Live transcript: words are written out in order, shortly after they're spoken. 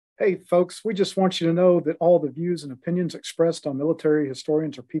Hey, folks, we just want you to know that all the views and opinions expressed on Military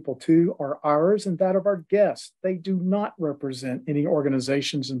Historians or People Too are ours and that of our guests. They do not represent any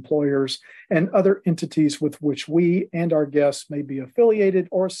organizations, employers, and other entities with which we and our guests may be affiliated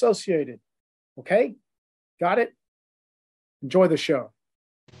or associated. Okay? Got it? Enjoy the show.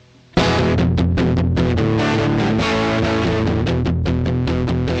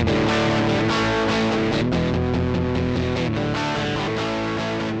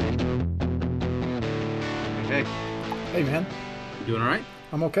 Hey, man. You doing all right?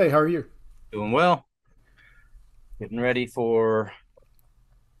 I'm okay. How are you? Doing well. Getting ready for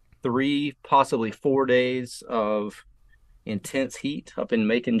 3, possibly 4 days of intense heat up in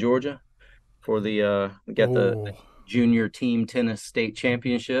Macon, Georgia for we got the junior team tennis state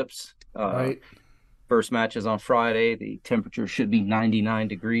championships. Right. First match is on Friday. The temperature should be 99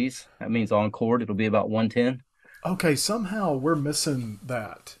 degrees. That means on court it'll be about 110. Okay, somehow we're missing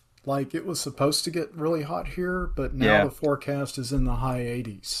that. Like, it was supposed to get really hot here, but now the forecast is in the high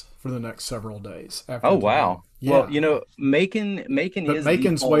 80s for the next several days. Oh, wow. Yeah. Well,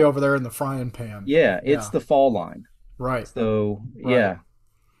 Macon's way over there in the frying pan. Yeah, it's the fall line. Right. So, yeah.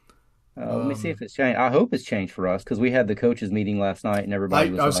 Let me see if it's changed. I hope it's changed for us because we had the coaches meeting last night and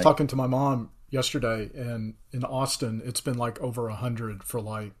everybody I was talking to my mom yesterday, and in Austin, it's been like over 100 for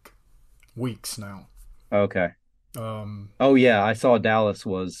like weeks now. Okay. Oh yeah, I saw Dallas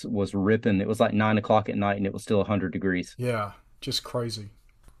was ripping. It was like 9 o'clock at night and it was still 100 degrees. Yeah, just crazy.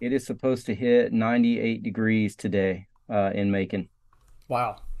 It is supposed to hit 98 degrees today in Macon.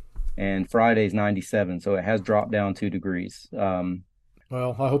 Wow. And Friday's 97, so it has dropped down 2 degrees.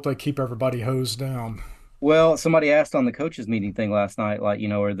 Well, I hope they keep everybody hosed down. Well, somebody asked on the coaches meeting thing last night, like,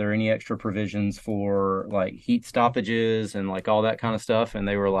 are there any extra provisions for like heat stoppages and like all that kind of stuff? And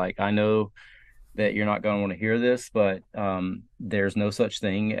they were like, I know that you're not going to want to hear this, but there's no such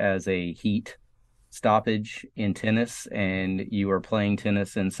thing as a heat stoppage in tennis, and you are playing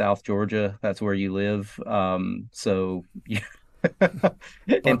tennis in South Georgia. That's where you live. So,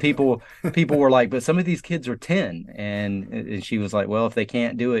 and people were like, but some of these kids are 10, and she was like, well, if they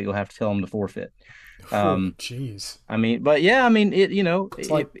can't do it, you'll have to tell them to forfeit. Jeez. It's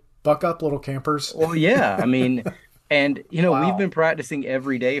like buck up, little campers. Well, yeah, And, wow. We've been practicing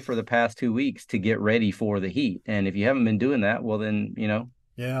every day for the past 2 weeks to get ready for the heat. And if you haven't been doing that, well, then,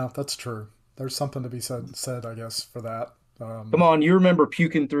 Yeah, that's true. There's something to be said, I guess, for that. Come on, you remember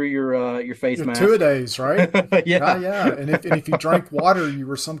puking through your face mask. 2 days, right? Yeah. Yeah. And if you drank water, you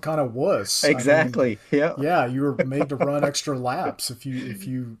were some kind of wuss. Exactly. Yeah, you were made to run extra laps if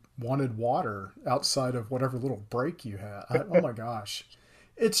you wanted water outside of whatever little break you had. Oh, my gosh.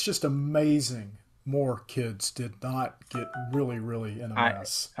 It's just amazing. More kids did not get really, really in a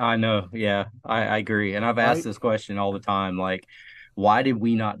mess. I know. Yeah, I agree. And I've asked this question all the time, like, why did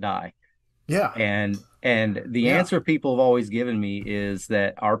we not die? Yeah. And the answer people have always given me is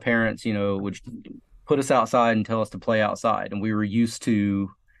that our parents, would put us outside and tell us to play outside. And we were used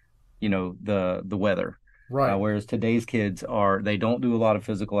to, the weather. Right. Whereas today's kids they don't do a lot of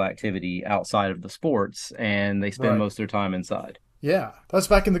physical activity outside of the sports, and they spend most of their time inside. Yeah, that's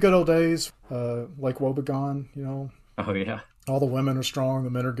back in the good old days, Lake Wobegon, Oh, yeah. All the women are strong, the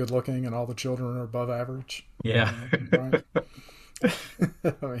men are good looking, and all the children are above average. Yeah.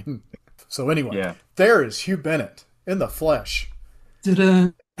 Right? So anyway, There is Huw Bennett in the flesh.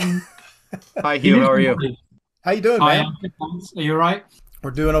 Hi, Huw. How are you? How you doing, man? Are you all right?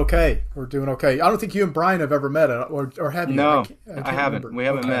 We're doing okay. I don't think you and Brian have ever met, or have you? No, I haven't. Remember. We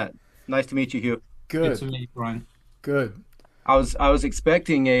haven't met. Nice to meet you, Huw. Good to meet you, Brian. Good. I was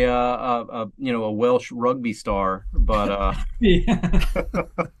expecting a Welsh rugby star, but yeah,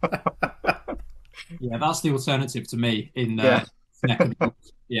 that's the alternative to me in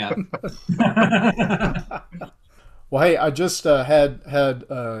yeah. Well, hey, I just had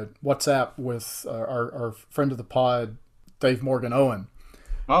WhatsApp with our friend of the pod, Dave Morgan Owen.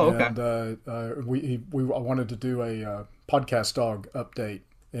 Oh, okay. And we wanted to do a podcast dog update.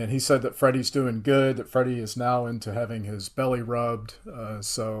 And he said that Freddie's doing good, that Freddie is now into having his belly rubbed.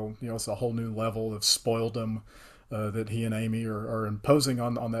 So, it's a whole new level of spoiledom that he and Amy are imposing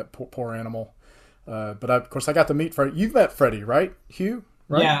on that poor animal. But of course, I got to meet Freddie. You've met Freddie, right, Huw?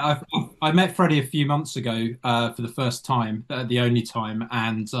 Right? Yeah, I met Freddie a few months ago for the first time, the only time.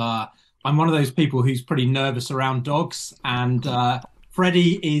 And I'm one of those people who's pretty nervous around dogs. And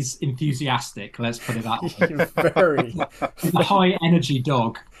Freddie is enthusiastic, let's put it that way. Very. He's a high energy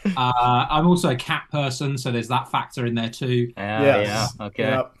dog. I'm also a cat person, so there's that factor in there too. Yeah.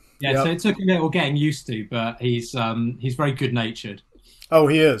 Okay. Yep. So it took a little getting used to, but he's very good natured. Oh,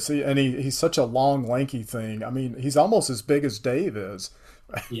 he is. He's such a long, lanky thing. I mean, he's almost as big as Dave is.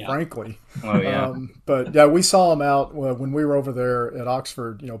 Yeah. frankly. Oh yeah. But yeah, we saw him out when we were over there at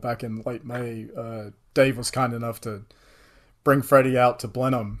Oxford. Back in late May. Dave was kind enough to bring Freddie out to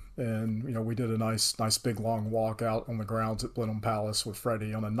Blenheim, and we did a nice big long walk out on the grounds at Blenheim Palace with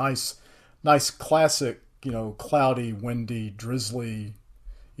Freddie on a nice classic cloudy, windy, drizzly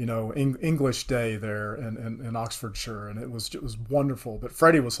English day there in Oxfordshire, and it was wonderful. But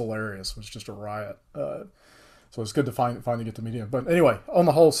Freddie was hilarious. It was just a riot. So it's good to finally get to meet him. But anyway, on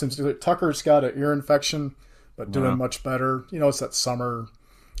the whole, seems Tucker's got an ear infection, but doing much better. It's that summer,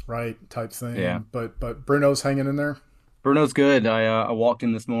 right, type thing. Yeah. But Bruno's hanging in there. Bruno's good. I walked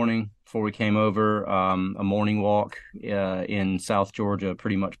him this morning before we came over. A morning walk in South Georgia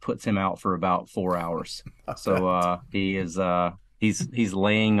pretty much puts him out for about 4 hours. So he is he's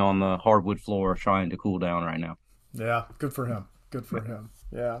laying on the hardwood floor trying to cool down right now. Yeah, good for him. Good for him.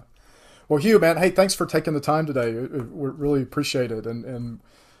 Yeah. Well, Huw, man, hey, thanks for taking the time today. We really appreciate it, and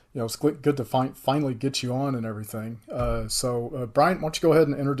it's good to finally get you on and everything. So, Brian, why don't you go ahead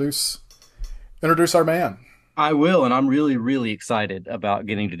and introduce our man? I will, and I'm really, really excited about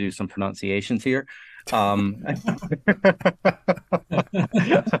getting to do some pronunciations here.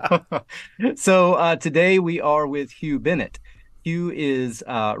 So today we are with Huw Bennett. Huw is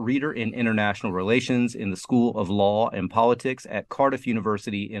a reader in international relations in the School of Law and Politics at Cardiff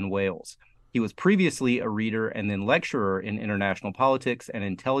University in Wales. He was previously a reader and then lecturer in international politics and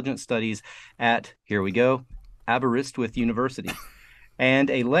intelligence studies at, here we go, Aberystwyth University,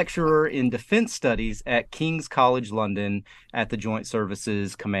 and a lecturer in defense studies at King's College London at the Joint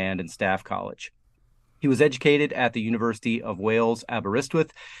Services Command and Staff College. He was educated at the University of Wales,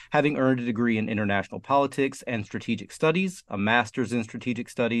 Aberystwyth, having earned a degree in international politics and strategic studies, a master's in strategic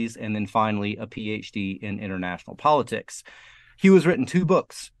studies, and then finally a PhD in international politics. Huw has written 2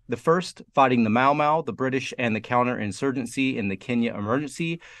 books. The first, Fighting the Mau Mau, the British and the Counter-Insurgency in the Kenya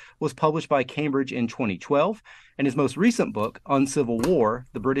Emergency, was published by Cambridge in 2012, and his most recent book, Uncivil War,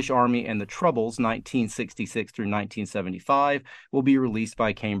 the British Army and the Troubles, 1966 through 1975, will be released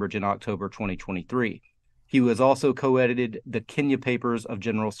by Cambridge in October 2023. Huw has also co-edited the Kenya Papers of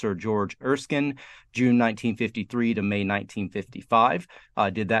General Sir George Erskine, June 1953 to May 1955.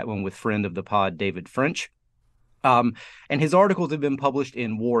 Did that one with friend of the pod, David French. And his articles have been published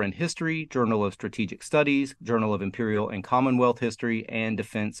in War and History, Journal of Strategic Studies, Journal of Imperial and Commonwealth History, and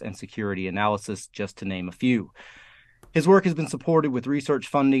Defense and Security Analysis, just to name a few. His work has been supported with research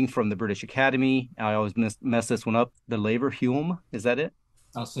funding from the British Academy. I always mess this one up. The Leverhulme, is that it?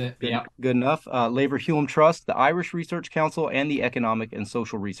 That's it. Yeah. Good enough. Leverhulme Trust, the Irish Research Council, and the Economic and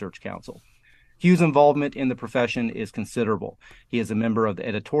Social Research Council. Huw's involvement in the profession is considerable. He is a member of the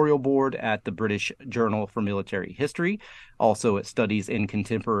editorial board at the British Journal for Military History, also at Studies in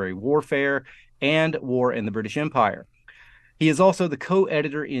Contemporary Warfare and War in the British Empire. He is also the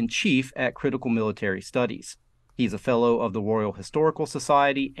co-editor-in-chief at Critical Military Studies. He's a fellow of the Royal Historical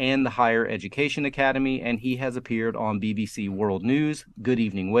Society and the Higher Education Academy, and he has appeared on BBC World News, Good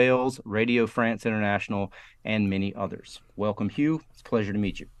Evening Wales, Radio France International, and many others. Welcome, Huw. It's a pleasure to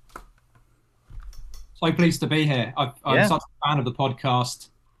meet you. So pleased to be here. I'm such a fan of the podcast.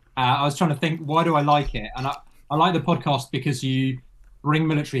 I was trying to think, why do I like it? And I like the podcast because you bring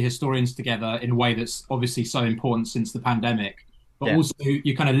military historians together in a way that's obviously so important since the pandemic, but also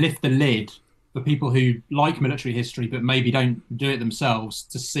you kind of lift the lid for people who like military history but maybe don't do it themselves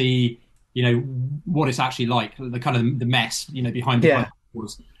to see, what it's actually like, the kind of the mess, behind the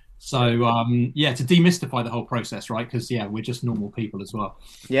wars. So, to demystify the whole process, right? Because, we're just normal people as well.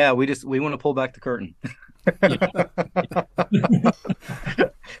 Yeah, we want to pull back the curtain.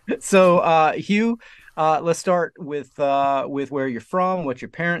 So, Huw, let's start with where you're from, what your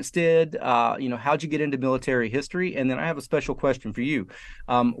parents did, how'd you get into military history? And then I have a special question for you.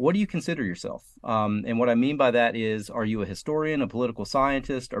 What do you consider yourself? And what I mean by that is, are you a historian, a political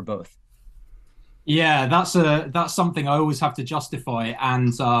scientist, or both? Yeah, that's something I always have to justify.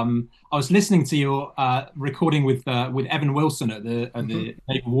 And I was listening to your recording with Evan Wilson at the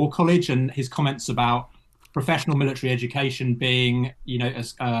Naval War College, and his comments about professional military education being,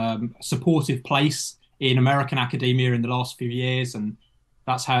 a supportive place in American academia in the last few years, and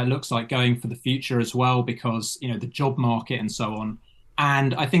that's how it looks like going for the future as well, because the job market and so on.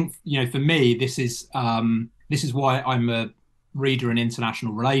 And I think for me, this is why I'm a reader in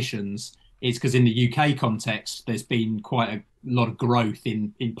international relations. Is because in the UK context, there's been quite a lot of growth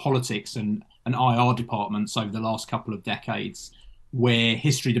in politics and IR departments over the last couple of decades, where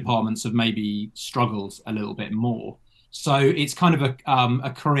history departments have maybe struggled a little bit more. So it's kind of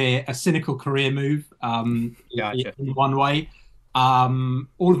a cynical career move Gotcha. in one way. All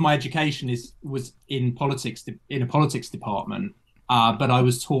of my education was in politics, in a politics department. but I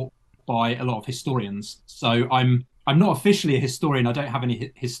was taught by a lot of historians. So I'm not officially a historian. I don't have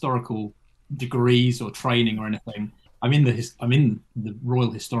any historical degrees or training or anything. I'm in the Royal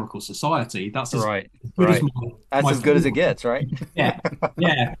Historical Society. That's Right, as good as right. That's my as good as it gets, right? yeah,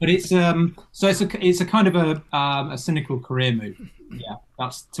 yeah. But it's a kind of a cynical career move. Yeah,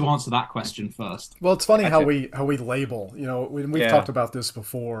 that's to answer that question first. Well, it's funny Gotcha. how we label. We've Yeah. talked about this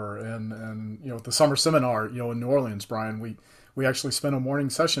before, and the summer seminar, in New Orleans, Brian, we actually spent a morning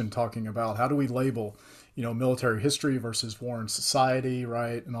session talking about how do we label, military history versus war and society,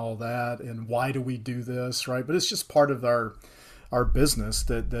 right, and all that, and why do we do this, right? But it's just part of our business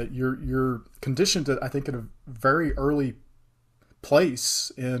that you're conditioned to, I think, at a very early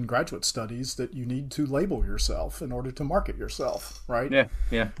place in graduate studies that you need to label yourself in order to market yourself, right? Yeah,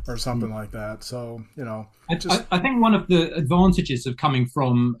 yeah. Or something like that. So, I think one of the advantages of coming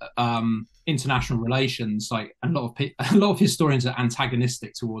from international relations, like a lot of historians are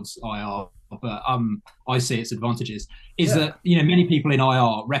antagonistic towards IR, but I see its advantages, is that many people in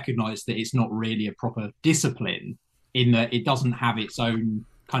IR recognise that it's not really a proper discipline, in that it doesn't have its own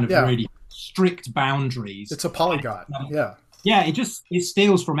kind of really strict boundaries. It's a polyglot. Yeah, it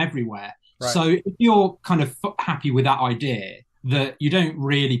steals from everywhere. Right. So if you're kind of happy with that idea that you don't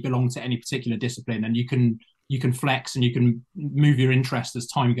really belong to any particular discipline, and you can flex and you can move your interest as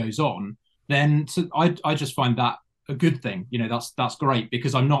time goes on, then I just find that a good thing. That's great,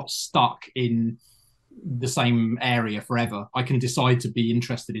 because I'm not stuck in the same area forever. I can decide to be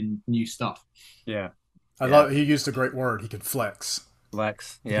interested in new stuff. Yeah. I love. He used a great word. He could flex.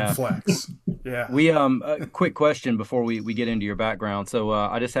 Flex. Yeah. Flex. Yeah. We a quick question before we get into your background. So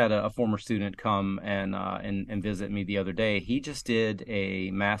I just had a former student come and visit me the other day. He just did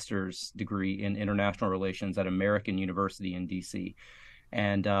a master's degree in international relations at American University in DC,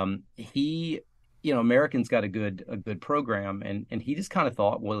 and American's got a good program, and he just kind of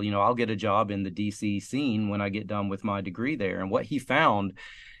thought, well, I'll get a job in the DC scene when I get done with my degree there. And what he found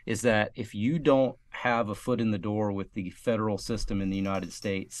is that if you don't have a foot in the door with the federal system in the United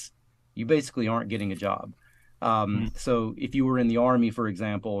States, you basically aren't getting a job. So if you were in the Army, for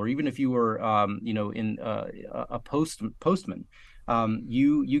example, or even if you were, in a postman,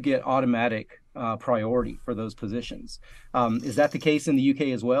 you get automatic priority for those positions. Is that the case in the UK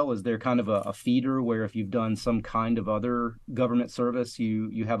as well? Is there kind of a feeder where if you've done some kind of other government service,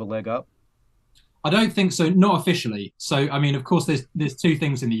 you have a leg up? I don't think so, not officially. So, I mean, of course, there's two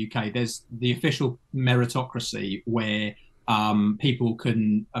things in the UK. There's the official meritocracy, where people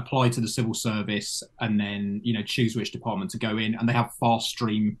can apply to the civil service and then, choose which department to go in. And they have fast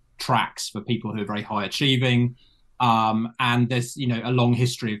stream tracks for people who are very high achieving. And there's, a long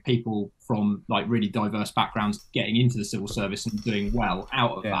history of people from like really diverse backgrounds getting into the civil service and doing well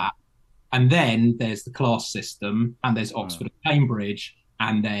out of that. And then there's the class system, and there's Oxford and Cambridge,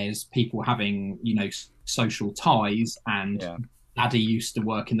 and there's people having, social ties, and Daddy used to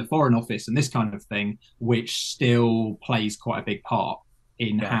work in the Foreign Office and this kind of thing, which still plays quite a big part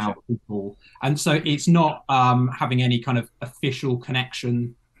in how people. And so it's not having any kind of official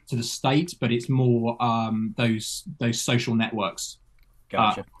connection to the state, but it's more those social networks,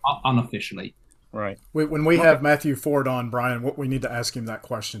 unofficially. Right. When we have Matthew Ford on, Brian, we need to ask him that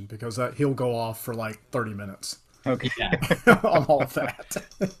question, because he'll go off for like 30 minutes. Okay. On all of that.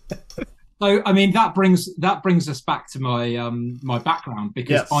 So, I mean, that brings us back to my background,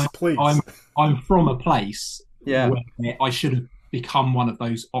 because I'm from a place where I should have become one of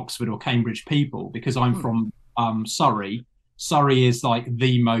those Oxford or Cambridge people, because I'm from Surrey. Surrey is like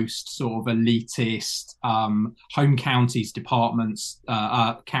the most sort of elitist home counties departments,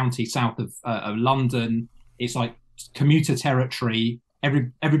 county south of London. It's like commuter territory.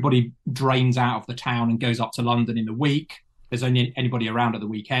 Everybody drains out of the town and goes up to London in the week. There's only anybody around at the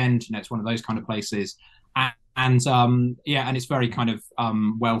weekend. It's one of those kind of places. And it's very kind of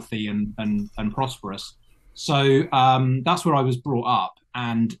wealthy and prosperous. So that's where I was brought up.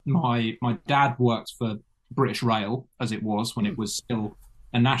 And my dad worked for British Rail, as it was when it was still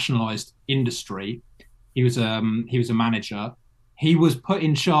a nationalised industry. He was a manager. He was put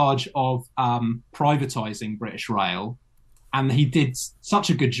in charge of privatising British Rail, and he did such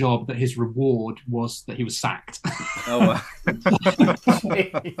a good job that his reward was that he was sacked. Oh,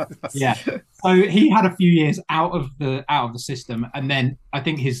 yeah. So he had a few years out of the system, and then I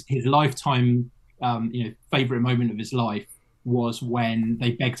think his lifetime, favourite moment of his life was when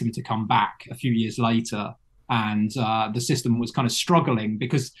they begged him to come back a few years later, and the system was kind of struggling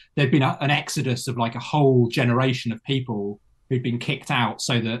because there'd been an exodus of like a whole generation of people who'd been kicked out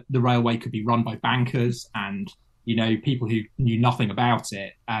so that the railway could be run by bankers and people who knew nothing about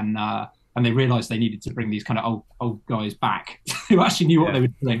it. And and they realized they needed to bring these kind of old guys back who actually knew what they were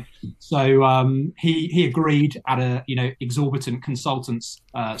doing. So he agreed at a exorbitant consultant's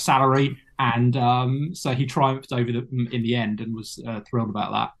salary, and so he triumphed over them in the end and was thrilled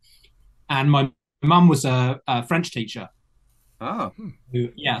about that. And my mum was a French teacher. Oh,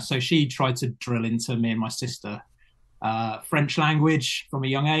 So she tried to drill into me and my sister French language from a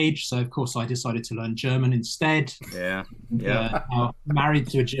young age. So of course I decided to learn German instead. Yeah. Now married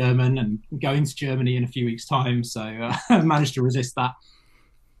to a German and going to Germany in a few weeks' time, so I managed to resist that.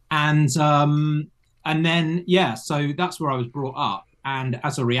 And then so that's where I was brought up. And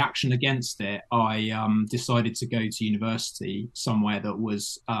as a reaction against it, I decided to go to university somewhere that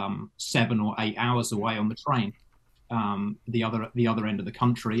was 7 or 8 hours away on the train. The other end of the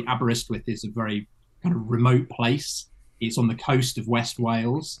country. Aberystwyth is a very kind of remote place. It's on the coast of West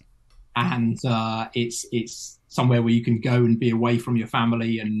Wales, and it's somewhere where you can go and be away from your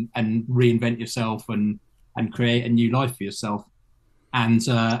family and reinvent yourself and create a new life for yourself. And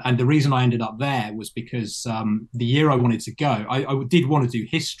the reason I ended up there was because the year I wanted to go, I did want to do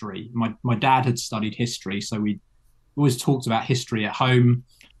history. My dad had studied history, so we always talked about history at home.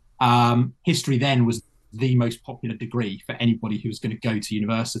 History then was the most popular degree for anybody who was going to go to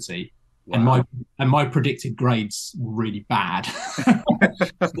university. Wow. And my predicted grades were really bad.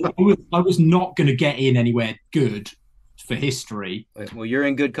 I was not going to get in anywhere good for history. Well, you're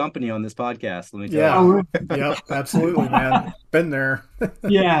in good company on this podcast, let me tell you. Yeah, absolutely, man. Been there.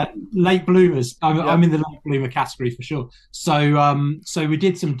 Yeah, late bloomers. I'm in the late bloomer category for sure. So we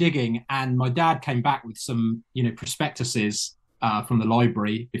did some digging, and my dad came back with some prospectuses from the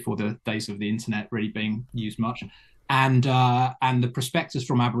library before the days of the internet really being used much. And the prospectus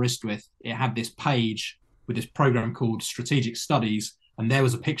from Aberystwyth, it had this page with this program called Strategic Studies, and there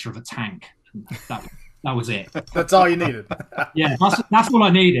was a picture of a tank. That was it. That's all you needed. Yeah, that's all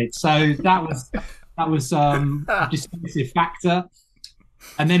I needed. So that was a decisive factor.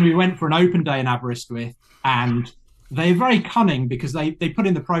 And then we went for an open day in Aberystwyth, and they're very cunning because they put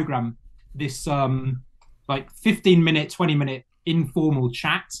in the program this 15-minute, 20-minute informal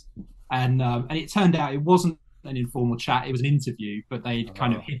chat, and it turned out it wasn't an informal chat, it was an interview, but they'd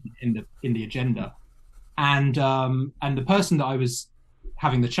kind of hidden in the agenda. And the person that I was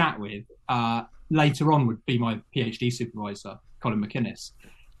having the chat with later on would be my PhD supervisor, Colin McInnes.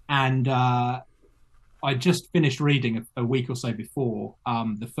 And I just finished reading a week or so before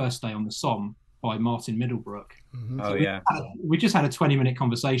The First Day on the Somme by Martin Middlebrook. Mm-hmm. So we just had a 20-minute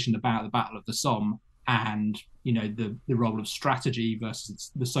conversation about the Battle of the Somme and the role of strategy versus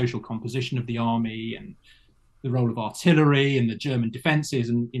the social composition of the army, and the role of artillery and the German defences,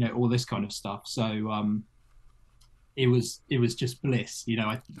 and all this kind of stuff. So it was just bliss.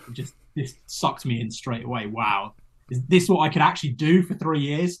 This sucked me in straight away. Wow, is this what I could actually do for 3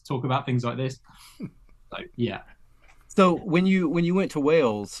 years? Talk about things like this. So yeah. So when you went to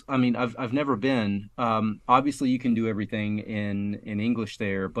Wales, I mean, I've never been. Obviously, you can do everything in English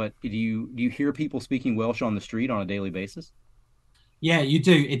there, but do you hear people speaking Welsh on the street on a daily basis? Yeah, you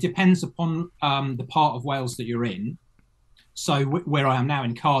do. It depends upon the part of Wales that you're in. So where I am now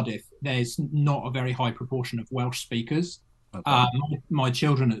in Cardiff, there's not a very high proportion of Welsh speakers. Okay. My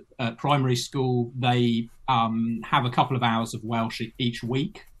children at primary school, they have a couple of hours of Welsh each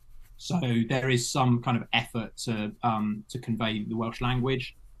week. So there is some kind of effort to convey the Welsh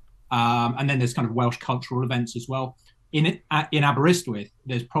language. And then there's kind of Welsh cultural events as well. In Aberystwyth,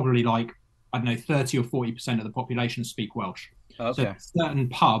 there's probably 30 or 40% of the population speak Welsh. Okay. So certain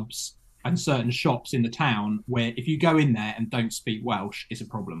pubs and certain shops in the town where if you go in there and don't speak Welsh, it's a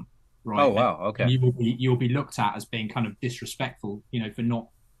problem, right? Oh wow, okay. And you'll be looked at as being kind of disrespectful, for not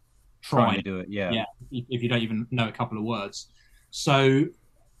trying to do it. Yeah. Yeah. If you don't even know a couple of words. So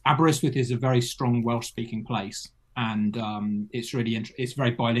Aberystwyth is a very strong Welsh-speaking place, and it's really it's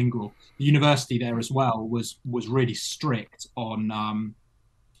very bilingual. The university there as well was really strict on.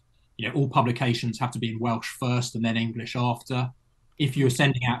 All publications have to be in Welsh first and then English after. If you're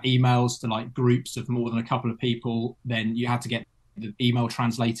sending out emails to groups of more than a couple of people, then you had to get the email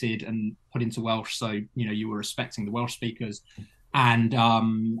translated and put into Welsh. So, you were respecting the Welsh speakers. And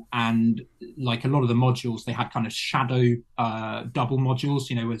like a lot of the modules, they had kind of shadow double modules,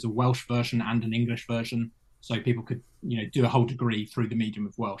 there's a Welsh version and an English version. So people could, do a whole degree through the medium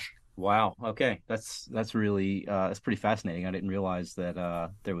of Welsh. Wow. Okay. That's really that's pretty fascinating. I didn't realize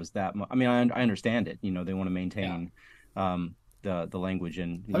that there was that much. I mean, I understand it. They want to maintain the language,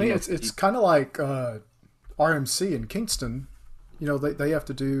 and I mean it's kind of like RMC in Kingston. They have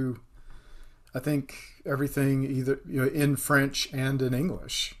to do, I think, everything either in French and in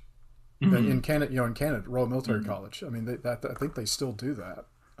English. Mm-hmm. In Canada, Royal Military mm-hmm. College. I mean, I think they still do that.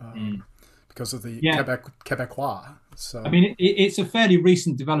 because of the Yeah. Quebecois. So I mean, it's a fairly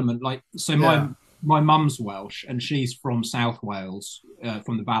recent development. Like, so my mum's Welsh, and she's from South Wales,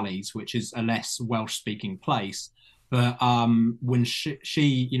 from the Valleys, which is a less Welsh-speaking place. But when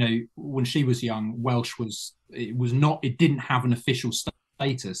when she was young, Welsh it didn't have an official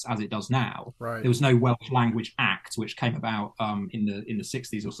status as it does now. Right. There was no Welsh Language Act, which came about in the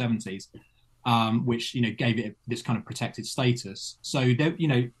 60s or 70s. Which gave it this kind of protected status. So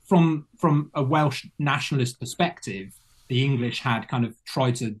from a Welsh nationalist perspective, the English had kind of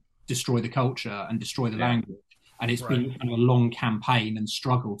tried to destroy the culture and destroy the language, and it's been kind of a long campaign and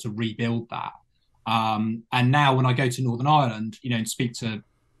struggle to rebuild that. And now when I go to Northern Ireland, and speak to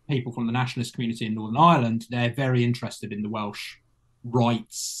people from the nationalist community in Northern Ireland, they're very interested in the Welsh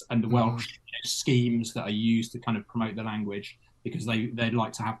rights and the Welsh schemes that are used to kind of promote the language, because they'd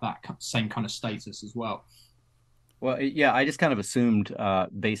like to have that same kind of status as well. Well, yeah, I just kind of assumed,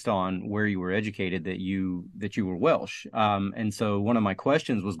 based on where you were educated, that you were Welsh. And so one of my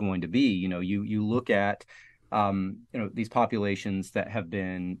questions was going to be, you look at, these populations that have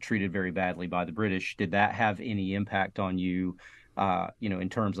been treated very badly by the British. Did that have any impact on you, in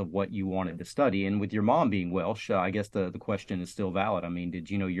terms of what you wanted to study? And with your mom being Welsh, I guess the question is still valid. I mean,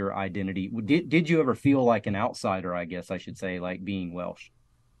 did your identity, did you ever feel like an outsider, I guess I should say, like being Welsh?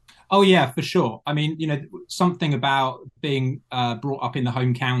 Oh yeah, for sure. I mean, something about being brought up in the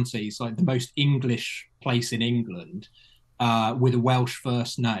home counties, like the most English place in England, with a Welsh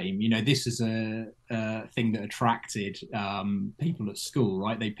first name. This is a thing that attracted people at school,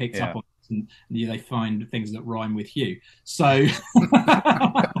 right? They picked up on it, and they find things that rhyme with Huw. So,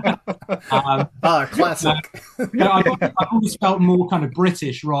 classic. I've always felt more kind of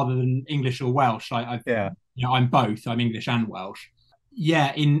British rather than English or Welsh. I'm both. I'm English and Welsh.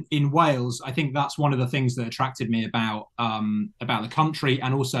 Yeah, in Wales, I think that's one of the things that attracted me about the country,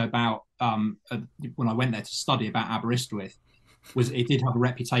 and also about when I went there to study about Aberystwyth, was it did have a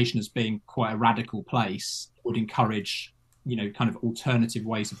reputation as being quite a radical place. It would encourage, kind of alternative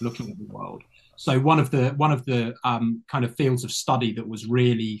ways of looking at the world. So one of the kind of fields of study that was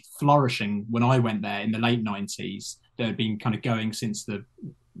really flourishing when I went there in the late 90s, that had been kind of going since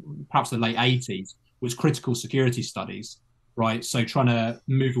perhaps the late 80s, was critical security studies. Right, so trying to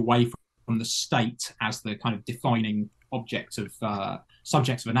move away from the state as the kind of defining object of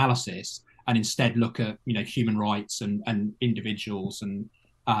subjects of analysis, and instead look at human rights and individuals and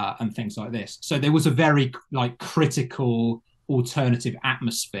things like this. So there was a very critical alternative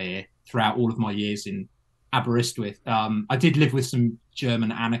atmosphere throughout all of my years in Aberystwyth. I did live with some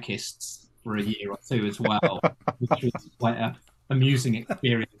German anarchists for a year or two as well, which was quite a amusing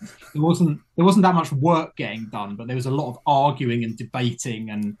experience. There wasn't that much work getting done, but there was a lot of arguing and debating,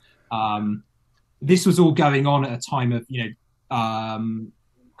 and this was all going on at a time of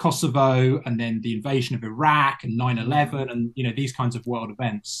Kosovo, and then the invasion of Iraq, and 9/11, and these kinds of world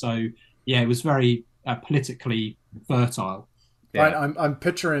events. So yeah, it was very politically fertile. Yeah. Right, I'm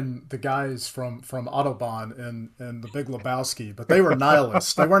picturing the guys from Autobahn and The Big Lebowski, but they were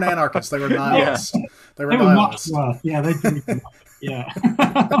nihilists. They weren't anarchists. They were nihilists. Yeah. They were nihilists. Much worse. Yeah, they did. Yeah.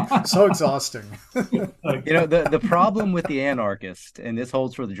 So exhausting. The problem with the anarchist, and this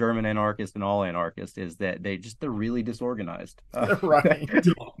holds for the German anarchist and all anarchists, is that they're really disorganized. Right.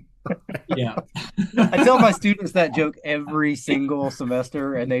 Yeah. I tell my students that joke every single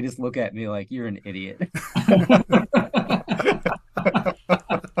semester, and they just look at me like, you're an idiot.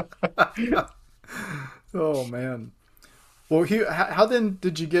 Oh man. Well, Huw, how then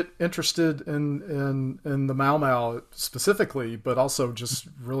did you get interested in the Mau Mau specifically, but also just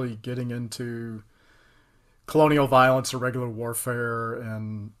really getting into colonial violence, irregular warfare,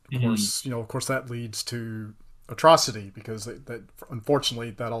 and of course that leads to atrocity, because that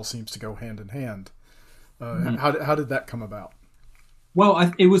unfortunately that all seems to go hand in hand. How did that come about?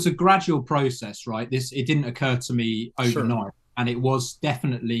 Well, it was a gradual process, right? It didn't occur to me overnight. Sure. And it was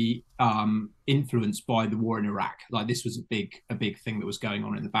definitely influenced by the war in Iraq. Like, this was a big thing that was going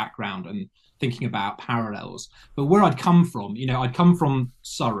on in the background, and thinking about parallels. But where I'd come from, I'd come from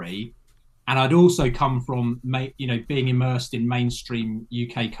Surrey, and I'd also come from, being immersed in mainstream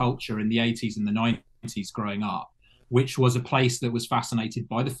UK culture in the 80s and the 90s growing up, which was a place that was fascinated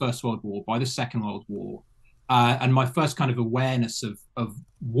by the First World War, by the Second World War. And my first kind of awareness of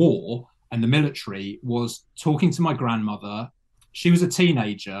war and the military was talking to my grandmother. She was a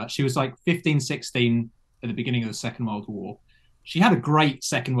teenager. She was like 15, 16 at the beginning of the Second World War. She had a great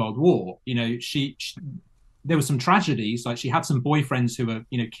Second World War. She there were some tragedies. Like, she had some boyfriends who were,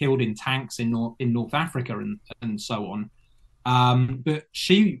 killed in tanks in North Africa and so on. But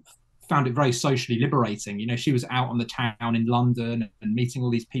she found it very socially liberating. You know, she was out on the town in London and meeting all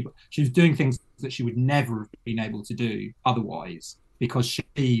these people. She was doing things that she would never have been able to do otherwise, because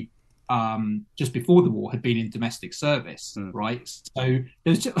she, just before the war, had been in domestic service, right? So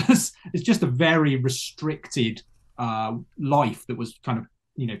it's just a very restricted life that was kind of,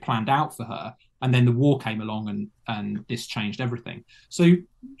 you know, planned out for her. And then the war came along and this changed everything. So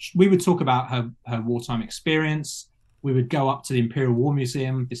we would talk about her wartime experience. We would go up to the Imperial War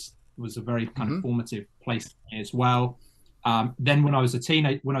Museum. This was a very kind of formative place for me as well. Then when I was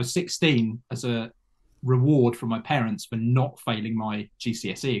 16, as a reward from my parents for not failing my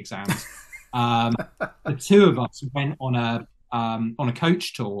GCSE exams, the two of us went on a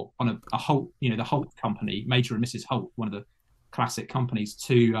coach tour on a Holt, you know, the Holt company, Major and Mrs. Holt, one of the classic companies,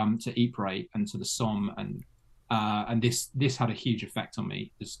 to Ypres and to the Somme, and this had a huge effect on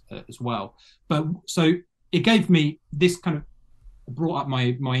me as well. But so it gave me this kind of brought up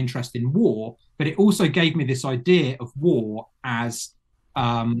my interest in war, but it also gave me this idea of war as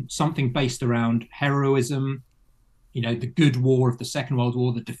something based around heroism, you know, the good war of the Second World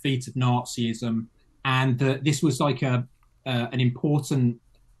War, the defeat of Nazism, and this was like an important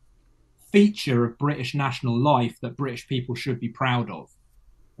feature of British national life that British people should be proud of,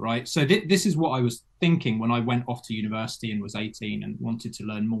 right? So this is what I was thinking when I went off to university and was 18 and wanted to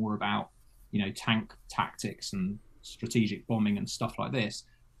learn more about, you know, tank tactics and strategic bombing and stuff like this.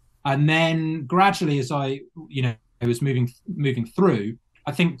 And then gradually, as I was moving through,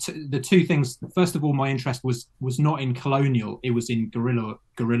 I think the two things, first of all, my interest was not in colonial, it was in guerrilla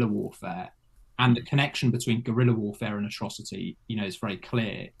warfare. And the connection between guerrilla warfare and atrocity, you know, is very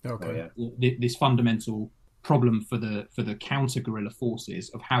clear. Okay. This fundamental problem for the counter-guerrilla forces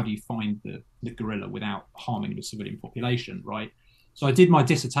of how do you find the guerrilla without harming the civilian population, right? So I did my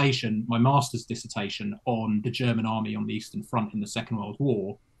dissertation, my master's dissertation, on the German army on the Eastern Front in the Second World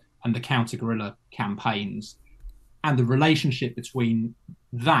War and the counter-guerrilla campaigns and the relationship between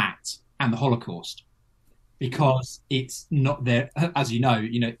that and the Holocaust. Because it's not there, as you know,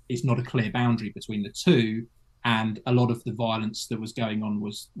 it's not a clear boundary between the two, and a lot of the violence that was going on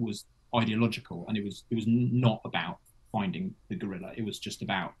was ideological, and it was not about finding the guerrilla. It was just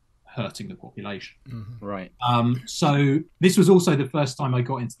about hurting the population. Mm-hmm. Right. So this was also the first time I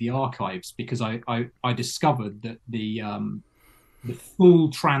got into the archives, because I discovered that the full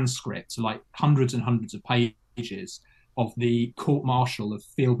transcript, like hundreds and hundreds of pages, of the court-martial of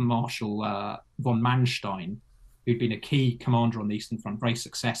Field Marshal von Manstein, who'd been a key commander on the Eastern Front, very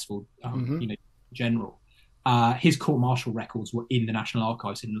successful, general. His court-martial records were in the National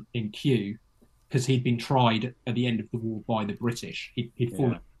Archives in Kew, because he'd been tried at the end of the war by the British. He'd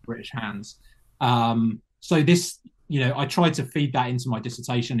fallen into British hands. So this, I tried to feed that into my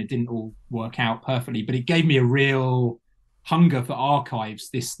dissertation. It didn't all work out perfectly, but it gave me a real hunger for archives,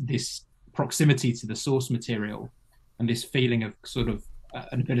 this proximity to the source material, and this feeling of sort of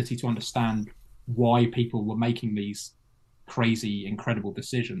an ability to understand why people were making these crazy, incredible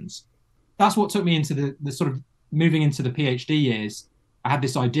decisions. That's what took me into the sort of moving into the PhD years. I had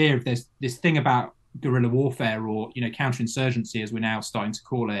this idea of there's this thing about guerrilla warfare, or counterinsurgency, as we're now starting to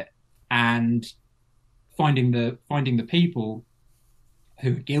call it, and finding the people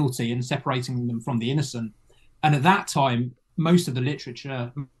who are guilty and separating them from the innocent. And at that time, most of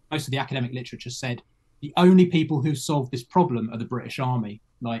the academic literature said the only people who solved this problem are the British Army.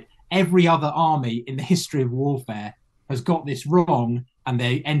 Like, every other army in the history of warfare has got this wrong, and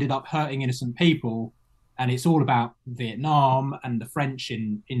they ended up hurting innocent people. And it's all about Vietnam and the French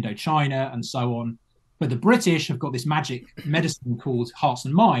in Indochina and so on. But the British have got this magic medicine called hearts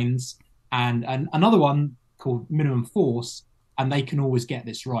and minds, and another one called minimum force, and they can always get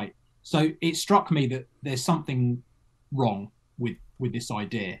this right. So it struck me that there's something wrong with this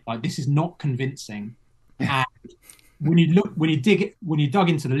idea. Like, this is not convincing. And when you dug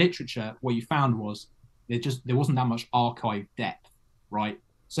into the literature, what you found was there wasn't that much archive depth, right?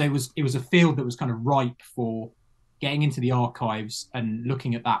 So it was a field that was kind of ripe for getting into the archives and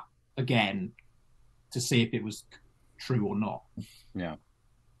looking at that again to see if it was true or not. Yeah.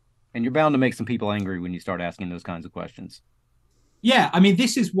 And you're bound to make some people angry when you start asking those kinds of questions. Yeah, I mean,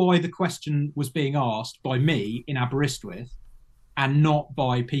 this is why the question was being asked by me in Aberystwyth, and not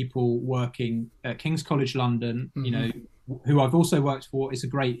by people working at King's College London, who I've also worked for. It's a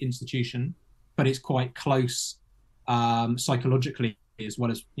great institution, but it's quite close psychologically, as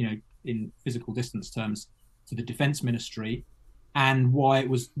well as, in physical distance terms, to the Defence Ministry, and why it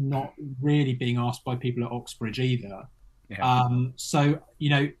was not really being asked by people at Oxbridge either. Yeah. So,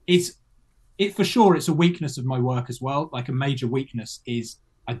 for sure, it's a weakness of my work as well. Like, a major weakness is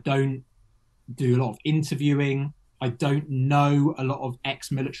I don't do a lot of interviewing. I don't know a lot of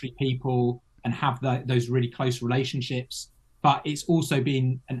ex-military people and have those really close relationships, but it's also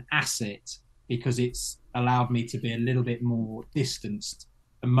been an asset because it's allowed me to be a little bit more distanced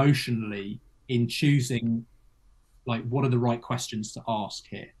emotionally in choosing, like, what are the right questions to ask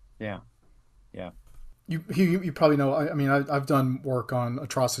here. Yeah. You probably know. I mean, I've done work on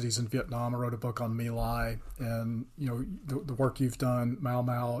atrocities in Vietnam. I wrote a book on My Lai, and the work you've done, Mau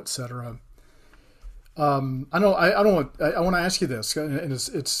Mau, etc. I want to ask you this, and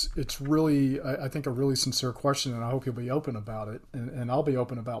it's really, I think, a really sincere question, and I hope you'll be open about it, and I'll be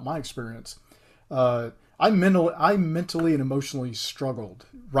open about my experience. I mentally and emotionally struggled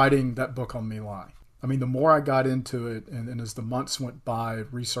writing that book on My Lai. I mean, the more I got into it, and as the months went by,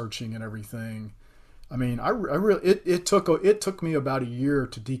 researching and everything, I mean, it took me about a year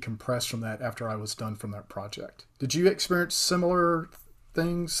to decompress from that after I was done from that project. Did you experience similar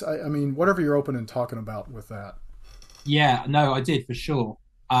things? I mean, whatever you're open and talking about with that. Yeah, no, I did for sure.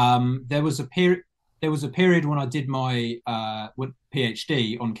 There was a period when I did my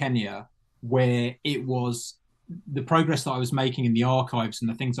PhD on Kenya where it was the progress that I was making in the archives and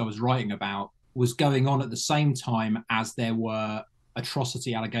the things I was writing about was going on at the same time as there were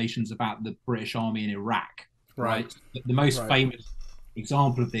atrocity allegations about the British Army in Iraq. Right. The most famous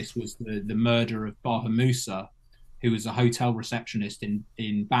example of this was the murder of Baha Musa, who was a hotel receptionist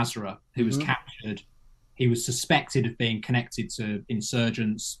in Basra, who was captured. He was suspected of being connected to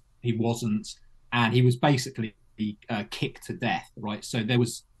insurgents. He wasn't, and he was basically kicked to death. Right. So there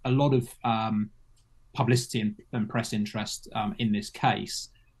was a lot of publicity and press interest in this case.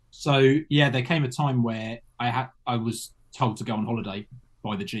 So yeah, there came a time where I was told to go on holiday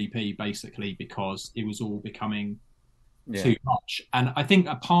by the GP, basically, because it was all becoming too much. And I think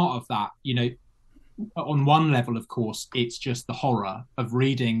a part of that, on one level, of course, it's just the horror of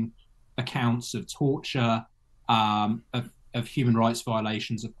reading accounts of torture, of human rights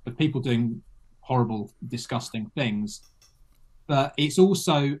violations, of people doing horrible, disgusting things. But it's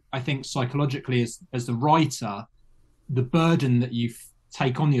also, I think, psychologically, as the writer, the burden that you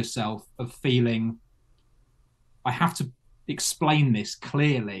take on yourself of feeling, I have to explain this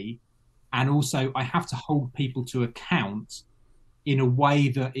clearly, and also I have to hold people to account in a way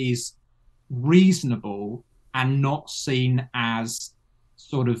that is reasonable and not seen as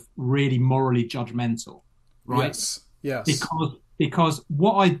sort of really morally judgmental, right? Yes. Because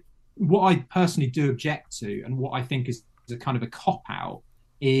what I personally do object to, and what I think is a kind of a cop out,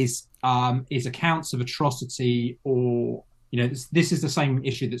 is accounts of atrocity, or this is the same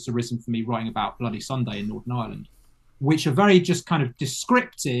issue that's arisen for me writing about Bloody Sunday in Northern Ireland, which are very just kind of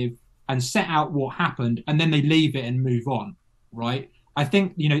descriptive and set out what happened, and then they leave it and move on, right? I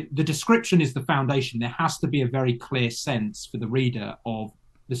think, the description is the foundation. There has to be a very clear sense for the reader of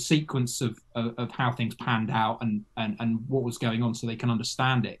the sequence of how things panned out and what was going on, so they can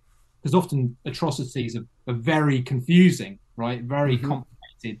understand it. Because often atrocities are very confusing, right? Very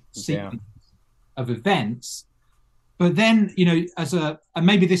complicated sequence of events. But then, and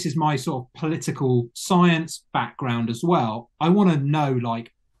maybe this is my sort of political science background as well, I want to know,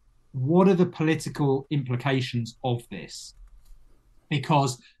 like, what are the political implications of this?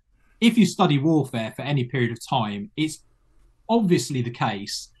 Because if you study warfare for any period of time, it's obviously the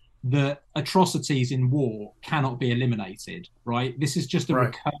case that atrocities in war cannot be eliminated, right? This is just a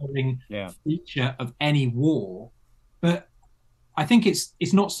recurring feature of any war. But I think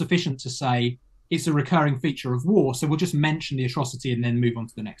it's not sufficient to say it's a recurring feature of war, so we'll just mention the atrocity and then move on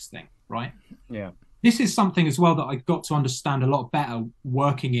to the next thing, right? Yeah. This is something as well that I got to understand a lot better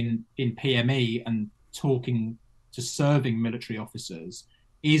working in PME and talking to serving military officers,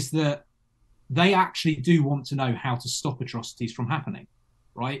 is that they actually do want to know how to stop atrocities from happening,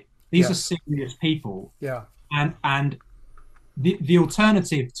 right? These are serious people. Yeah. And the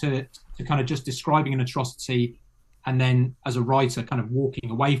alternative to kind of just describing an atrocity and then as a writer kind of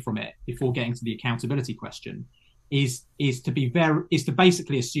walking away from it before getting to the accountability question is to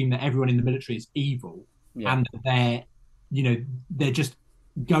basically assume that everyone in the military is evil and that they're just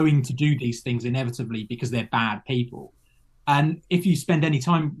going to do these things inevitably because they're bad people. And if you spend any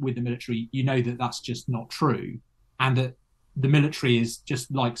time with the military, you know that that's just not true, and that the military is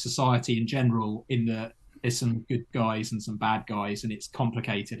just like society in general, in that there's some good guys and some bad guys, and it's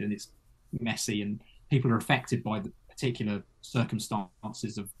complicated and it's messy, and people are affected by the particular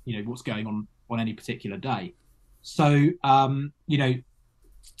circumstances of what's going on any particular day. So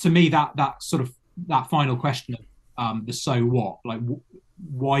to me, that sort of that final question of the so what, like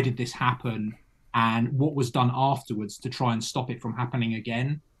why did this happen and what was done afterwards to try and stop it from happening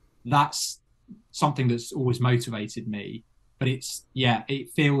again, that's something that's always motivated me. But it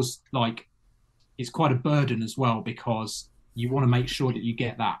feels like it's quite a burden as well, because you want to make sure that you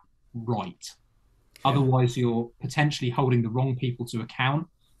get that right. Otherwise, you're potentially holding the wrong people to account,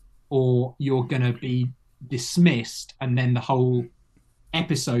 or you're going to be dismissed, and then the whole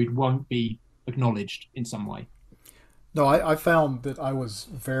episode won't be acknowledged in some way. No, I found that I was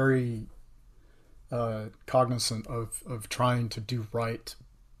very cognizant of trying to do right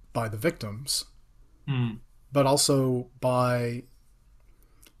by the victims, but also by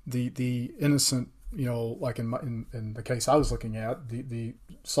the innocent, like in the case I was looking at, the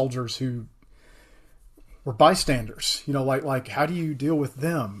soldiers who were bystanders. Like how do you deal with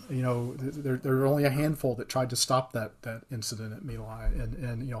them? There are only a handful that tried to stop that incident at My Lai,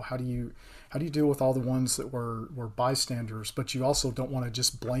 and how do you deal with all the ones that were bystanders? But you also don't want to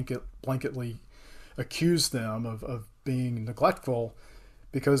just blanketly accuse them of being neglectful,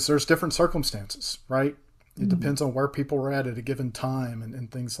 because there's different circumstances, right? It depends on where people are at a given time and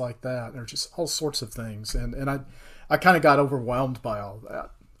things like that. There's just all sorts of things. And I kind of got overwhelmed by all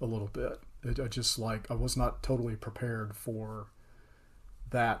that a little bit. I was not totally prepared for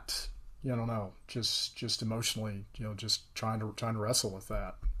that, just emotionally, just trying to wrestle with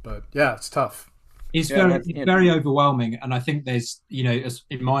that. But yeah, it's tough. It's very overwhelming. And I think there's, as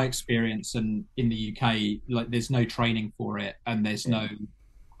in my experience and in the UK, like there's no training for it, and there's no,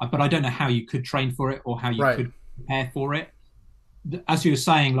 but I don't know how you could train for it or how you could prepare for it. As you were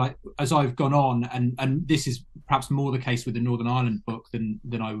saying, like, as I've gone on, and this is perhaps more the case with the Northern Ireland book than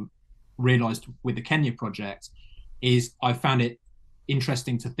I realised with the Kenya project, is I found it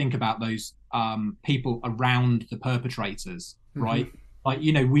interesting to think about those people around the perpetrators, right? Like,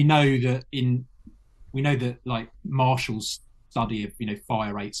 we know that like Marshall's study of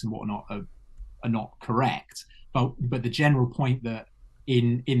fire rates and whatnot are not correct, but the general point that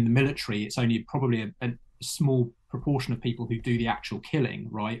in the military it's only probably a small proportion of people who do the actual killing,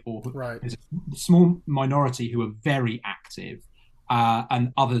 right? Or there's a small minority who are very active,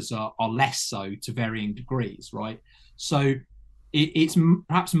 and others are less so to varying degrees, right? So it's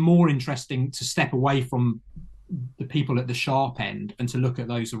perhaps more interesting to step away from the people at the sharp end and to look at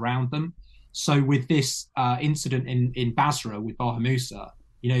those around them. So with this incident in Basra with Baha Musa,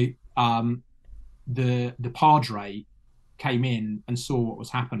 the padre came in and saw what was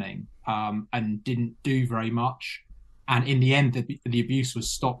happening, and didn't do very much. And in the end, the abuse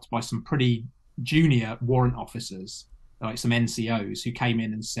was stopped by some pretty junior warrant officers, like some NCOs, who came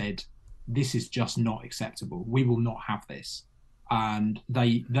in and said, "This is just not acceptable. We will not have this." And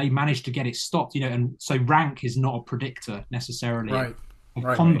they managed to get it stopped. And so rank is not a predictor necessarily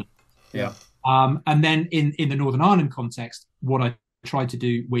of conduct. Yeah. And then in the Northern Ireland context, what I tried to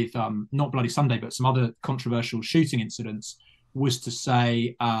do with not Bloody Sunday, but some other controversial shooting incidents, was to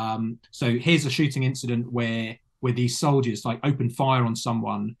say, so here's a shooting incident where these soldiers like opened fire on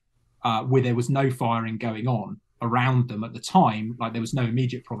someone where there was no firing going on around them at the time, like there was no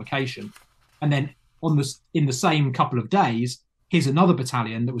immediate provocation. And then in the same couple of days, here's another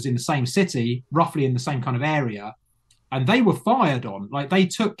battalion that was in the same city, roughly in the same kind of area, and they were fired on. Like, they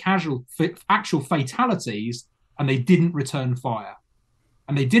took actual fatalities, and they didn't return fire.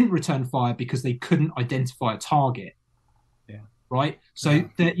 And they didn't return fire because they couldn't identify a target. Yeah. Right. So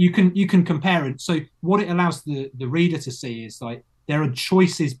that you can compare it. So what it allows the reader to see is, like, there are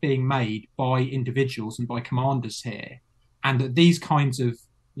choices being made by individuals and by commanders here, and that these kinds of,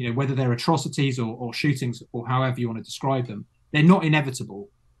 whether they're atrocities or shootings or however you want to describe them, they're not inevitable,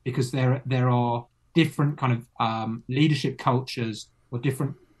 because there are different kind of leadership cultures or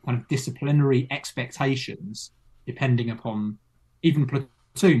different kind of disciplinary expectations depending upon even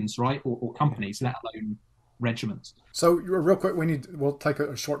platoons, right, or companies, let alone regiments. So real quick, we'll take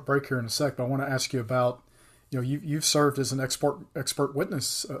a short break here in a sec, but I want to ask you about, you've served as an expert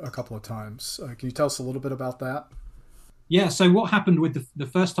witness a couple of times. Can you tell us a little bit about that? Yeah. So what happened with the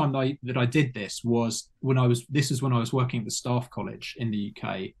first time that I did this was when I was working at the Staff College in the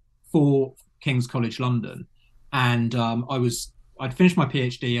UK for King's College London, and I'd finished my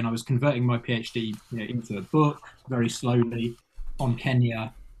PhD, and I was converting my PhD into a book very slowly on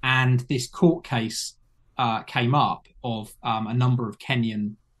Kenya, and this court case came up of a number of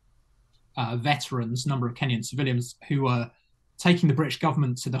Kenyan veterans, a number of Kenyan civilians who were taking the British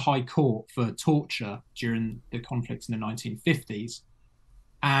government to the High Court for torture during the conflict in the 1950s.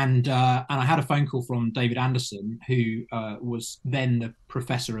 And I had a phone call from David Anderson, who was then the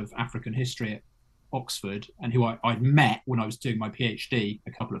professor of African history at Oxford, and who I'd met when I was doing my PhD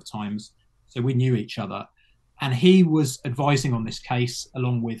a couple of times. So we knew each other. And he was advising on this case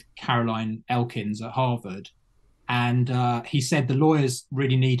along with Caroline Elkins at Harvard. And he said the lawyers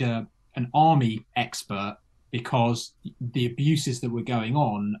really need an army expert, because the abuses that were going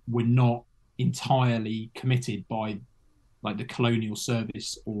on were not entirely committed by like the colonial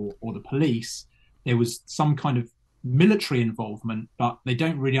service or the police. There was some kind of military involvement, but they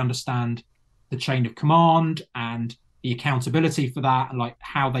don't really understand the chain of command and the accountability for that, and like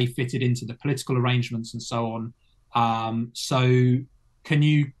how they fitted into the political arrangements and so on. So can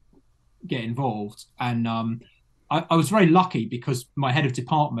you get involved? And I was very lucky because my head of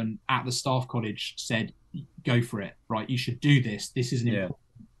department at the staff college said, go for it, right? You should do this. This is an important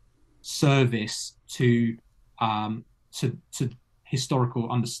service to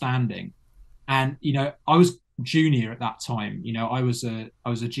historical understanding. And, you know, I was junior at that time. You know, I was a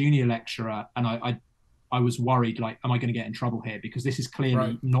junior lecturer, and I was worried, like, am I going to get in trouble here? Because this is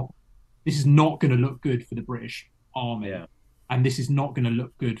clearly this is not going to look good for the British Army. Yeah. And this is not going to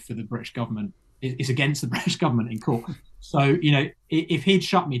look good for the British government. It's against the British government in court. So, you know, if he'd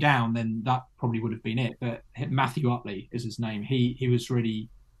shut me down, then that probably would have been it. But Matthew Utley is his name. He was really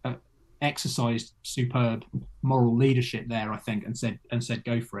exercised superb moral leadership there, I think, and said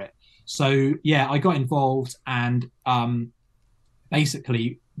go for it. So yeah, I got involved, and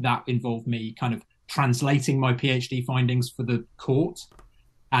basically that involved me kind of translating my PhD findings for the court,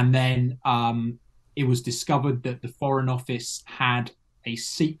 and then it was discovered that the Foreign Office had a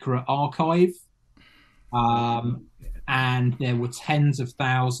secret archive, and there were tens of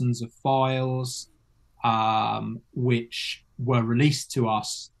thousands of files which were released to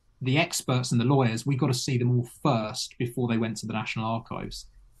us. The experts and the lawyers, we got to see them all first before they went to the National Archives.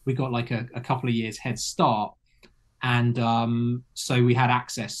 We got like a couple of years head start, and so we had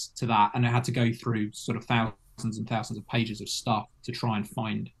access to that, and I had to go through sort of thousands and thousands of pages of stuff to try and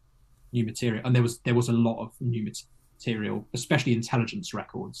find new material. And there was a lot of new material, especially intelligence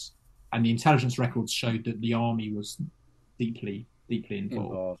records, and the intelligence records showed that the army was deeply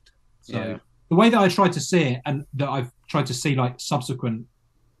involved. So the way that I tried to see it, and that I've tried to see like subsequent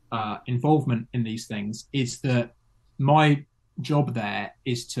involvement in these things, is that my job there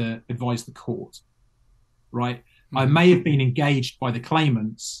is to advise the court, right? Mm-hmm. I may have been engaged by the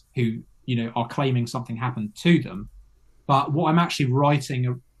claimants who, you know, are claiming something happened to them, but what I'm actually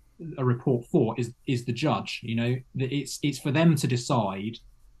writing a report for is the judge. You know, it's for them to decide,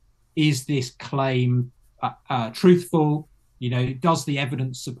 is this claim truthful? You know, does the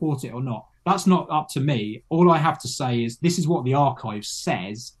evidence support it or not? That's not up to me. All I have to say is this is what the archive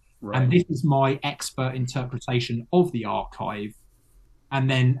says. Right. And this is my expert interpretation of the archive, and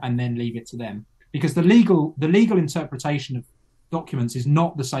then leave it to them, because the legal interpretation of documents is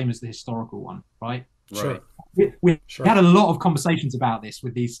not the same as the historical one, right? Sure. We had a lot of conversations about this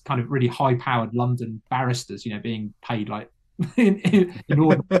with these kind of really high-powered London barristers, you know, being paid like in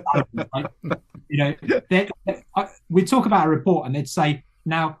order, right? You know, we'd talk about a report, and they'd say,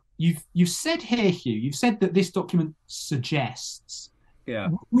 "Now you've said here, Huw, you've said that this document suggests." Yeah,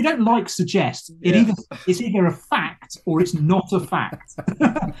 we don't like suggest. It's either a fact or it's not a fact.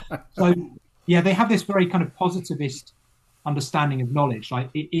 So yeah, they have this very kind of positivist understanding of knowledge.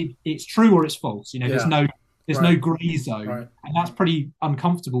 Like it's true or it's false. You know, there's no grey zone, and that's pretty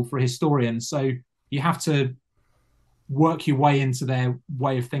uncomfortable for a historian. So you have to work your way into their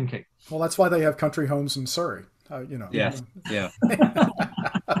way of thinking. Well, that's why they have country homes in Surrey. You know. Yeah.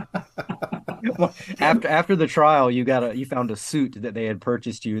 After the trial, you found a suit that they had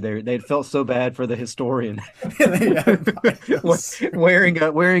purchased you. They'd felt so bad for the historian.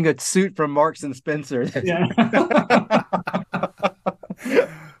 wearing a suit from Marks and Spencer. Yeah.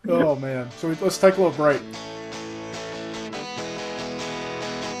 Oh man! So let's take a little break.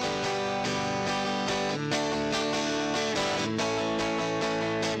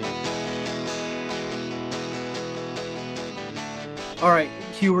 All right,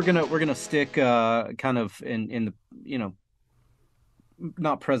 Huw, we're gonna stick kind of in the, you know,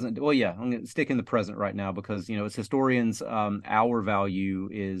 not present. Well, yeah, I'm gonna stick in the present right now, because, you know, as historians, our value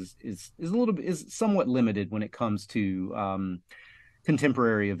is somewhat limited when it comes to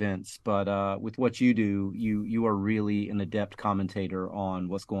contemporary events. But with what you do, you are really an adept commentator on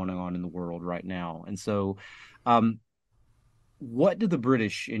what's going on in the world right now. And so, what do the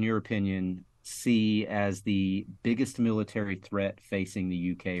British, in your opinion, see as the biggest military threat facing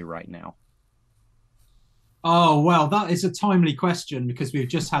the UK right now? Oh, well, that is a timely question, because we've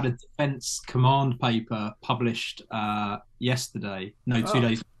just had a defence command paper published yesterday. No, 2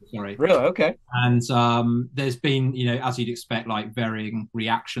 days ago, sorry. Really? Okay. And there's been, you know, as you'd expect, like varying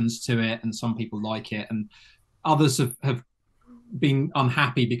reactions to it, and some people like it, and others have been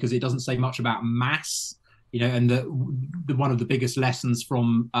unhappy because it doesn't say much about mass. You know, and the one of the biggest lessons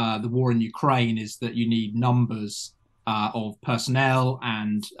from the war in Ukraine is that you need numbers of personnel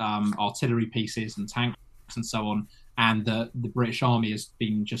and artillery pieces and tanks and so on. and the British Army has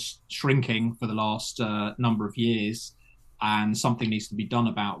been just shrinking for the last number of years, and something needs to be done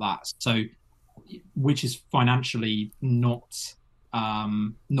about that. So, which is financially not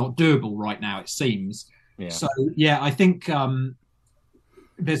doable right now, it seems. Yeah. So yeah, I think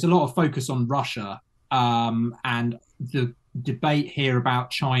there's a lot of focus on Russia, and the debate here about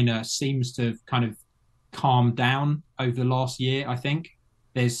China seems to have kind of calmed down over the last year. I think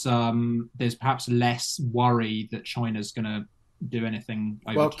there's perhaps less worry that China's going to do anything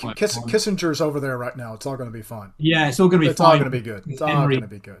over Well, Taiwan. Kissinger's over there right now. It's all going to be fine. Yeah, it's all going to be It's fine. all going to be good. It's all going to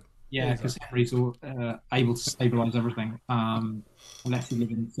be good. Yeah, because Henry's all, able to stabilize everything, unless you live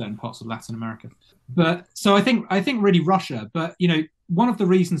in certain parts of Latin America. But so I think really Russia. But one of the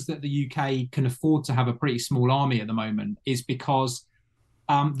reasons that the UK can afford to have a pretty small army at the moment is because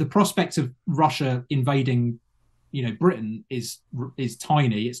the prospect of Russia invading, Britain is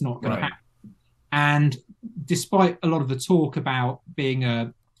tiny. It's not going to happen. And despite a lot of the talk about being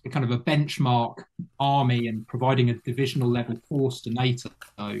a kind of a benchmark army and providing a divisional level force to NATO,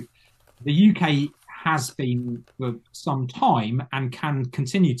 the UK has been for some time and can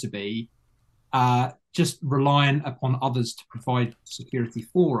continue to be just reliant upon others to provide security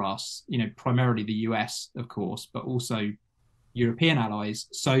for us, primarily the US, of course, but also European allies.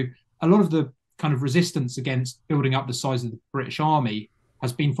 So a lot of the kind of resistance against building up the size of the British Army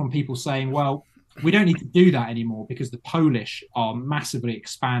has been from people saying, well, we don't need to do that anymore because the Polish are massively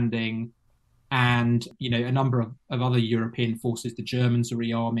expanding, and a number of other European forces, the Germans are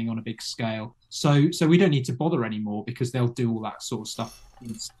rearming on a big scale. So we don't need to bother anymore because they'll do all that sort of stuff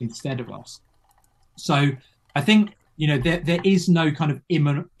instead of us. So I think there is no kind of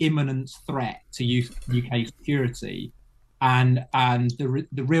imminent threat to UK security, and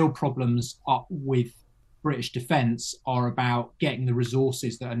the real problems with British defence are about getting the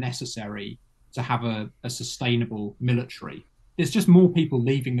resources that are necessary to have a sustainable military. There's just more people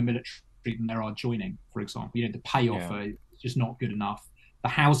leaving the military than there are joining, for example. The pay offer is just not good enough. The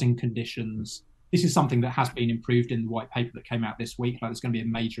housing conditions, this is something that has been improved in the white paper that came out this week. Like, there's going to be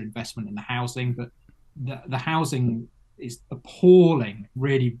a major investment in the housing, but the housing is appalling,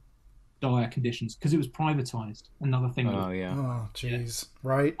 really dire conditions, because it was privatised. Another thing. Oh, yeah. Oh, jeez.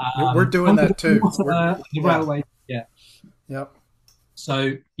 Right. We're doing that too. The railway. Yeah. Yep.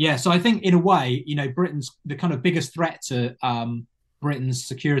 So I think in a way, Britain's the kind of biggest threat to Britain's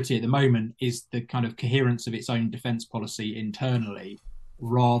security at the moment is the kind of coherence of its own defence policy internally,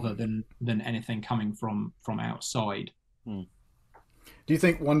 rather than anything coming from outside. Hmm. Do you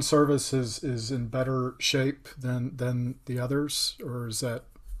think one service is in better shape than the others, or is that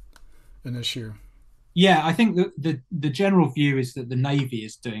an issue? Yeah, I think that the general view is that the Navy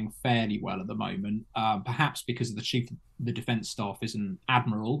is doing fairly well at the moment, perhaps because the chief of the defence staff is an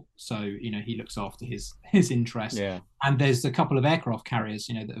admiral, so he looks after his interests. Yeah. And there's a couple of aircraft carriers,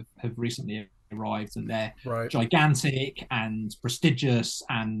 that have recently arrived, and they're gigantic and prestigious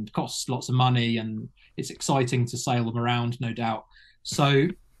and cost lots of money, and it's exciting to sail them around, no doubt. So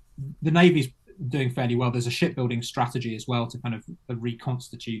the Navy's doing fairly well. There's a shipbuilding strategy as well to kind of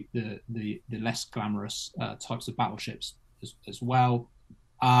reconstitute the less glamorous types of battleships as well,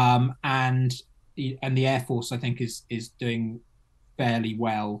 and the Air Force, I think, is doing fairly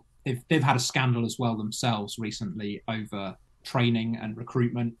well. They've had a scandal as well themselves recently over training and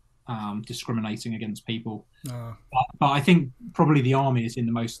recruitment, discriminating against people. But I think probably the Army is in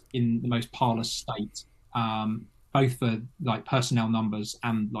the most parlous state, both for like personnel numbers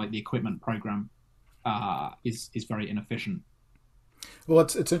and like the equipment program is very inefficient. Well,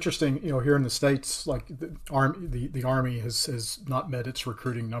 it's interesting, here in the States, like the Army has not met its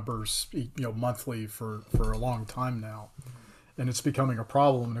recruiting numbers, monthly for a long time now, and it's becoming a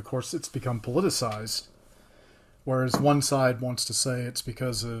problem. And of course, it's become politicized. Whereas one side wants to say it's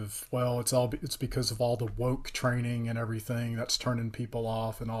because of it's because of all the woke training and everything that's turning people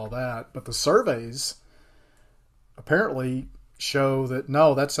off and all that. But the surveys apparently show that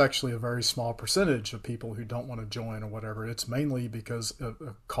no, that's actually a very small percentage of people who don't want to join or whatever. It's mainly because of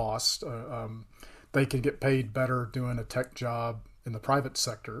cost. They can get paid better doing a tech job in the private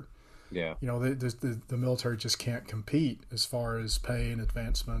sector. Yeah. The military just can't compete as far as pay and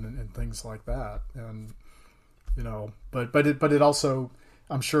advancement and things like that. And but it also,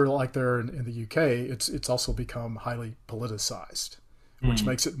 I'm sure, like there in the UK, it's also become highly politicized, which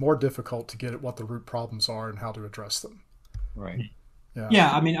makes it more difficult to get at what the root problems are and how to address them. Right.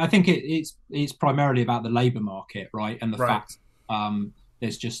 Yeah. I mean, I think it's primarily about the labour market, right? And the fact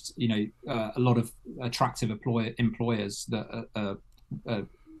there's just a lot of attractive employers that are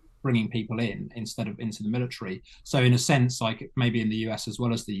bringing people instead of into the military. So in a sense, like maybe in the US as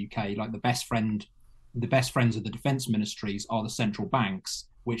well as the UK, like the best friend the best friends of the defense ministries are the central banks,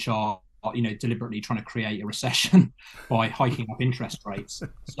 which are deliberately trying to create a recession by hiking up interest rates.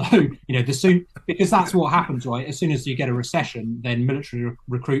 So because that's what happens, right? As soon as you get a recession, then military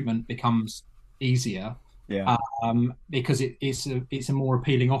recruitment becomes easier. Yeah. Because it's a more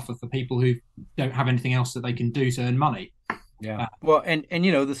appealing offer for people who don't have anything else that they can do to earn money. Yeah. Well, and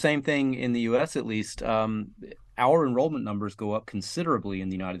the same thing in the U.S. at least. Our enrollment numbers go up considerably in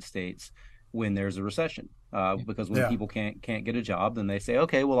the United States when there's a recession, because when people can't get a job, then they say,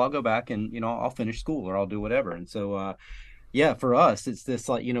 okay, well, I'll go back and I'll finish school or I'll do whatever. And so yeah, for us, it's this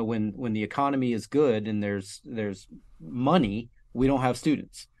like when the economy is good and there's money, we don't have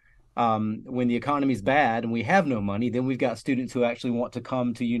students. When the economy's bad and we have no money, then we've got students who actually want to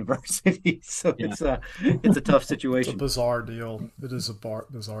come to university. So it's a tough situation. It's a bizarre deal. It is a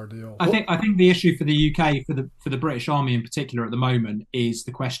bizarre deal. I think the issue for the UK, for the British Army in particular at the moment, is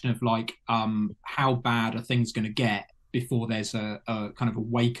the question of like how bad are things going to get before there's a kind of a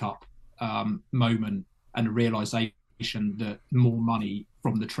wake up moment and a realization that more money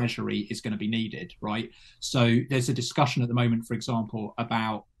from the Treasury is going to be needed, right? So there's a discussion at the moment, for example,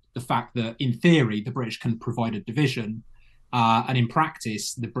 about the fact that in theory the British can provide a division, and in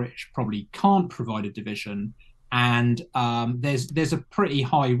practice the British probably can't provide a division, and there's a pretty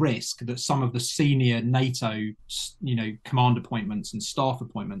high risk that some of the senior NATO command appointments and staff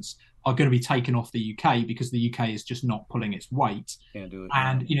appointments are going to be taken off the UK because the UK is just not pulling its weight. Can't do it.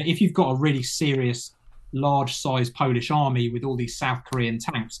 And if you've got a really serious large size Polish army with all these South Korean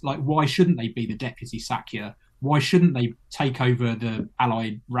tanks, like why shouldn't they be the deputy Sakya? Why shouldn't they take over the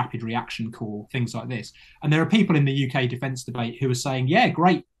Allied Rapid Reaction Corps, things like this? And there are people in the UK defence debate who are saying, yeah,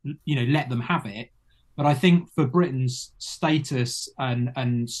 great, let them have it. But I think for Britain's status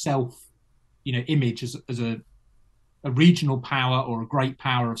and self, image as a regional power or a great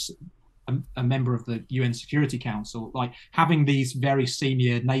power, a member of the UN Security Council, like having these very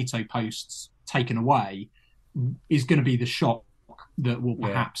senior NATO posts taken away is going to be the shock that will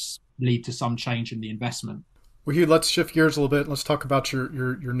perhaps lead to some change in the investment. Well, Huw, let's shift gears a little bit. Let's talk about your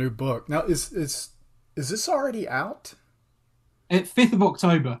new book. Now, is this already out? 5th of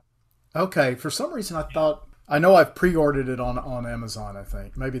October. Okay. For some reason, I know I've pre-ordered it on Amazon, I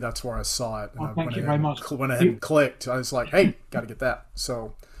think. Maybe that's where I saw it. And thank you very much. Went ahead and clicked. I was like, hey, got to get that.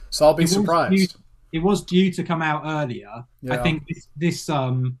 So I'll be surprised. It was due to come out earlier. Yeah. I think this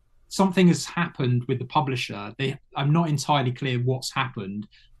something has happened with the publisher. I'm not entirely clear what's happened,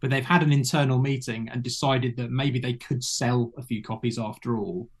 but they've had an internal meeting and decided that maybe they could sell a few copies after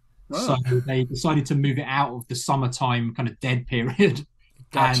all. Oh. So they decided to move it out of the summertime kind of dead period.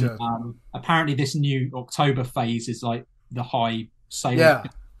 Gotcha. And apparently this new October phase is like the high sale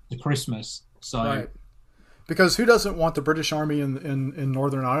to Christmas. So, right. Because who doesn't want the British Army in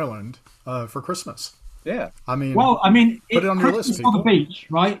Northern Ireland for Christmas? Yeah. I mean, put it on your list, people. On the beach,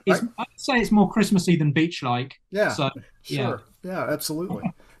 right? I'd say it's more Christmassy than beach-like. Yeah. So, sure. Yeah, absolutely.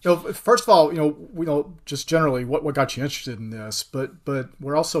 First of all, just generally what got you interested in this, but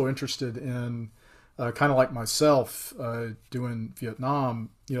we're also interested in kind of like myself doing Vietnam.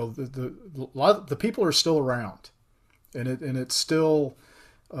 A lot of the people are still around, and it's still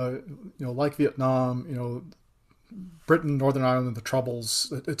like Vietnam. Britain, Northern Ireland, the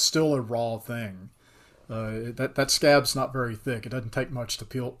Troubles. It's still a raw thing. That scab's not very thick. It doesn't take much to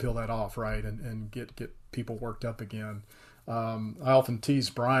peel that off, right, and get people worked up again. I often tease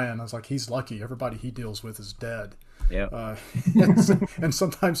Brian. I was like, he's lucky. Everybody he deals with is dead. Yeah. And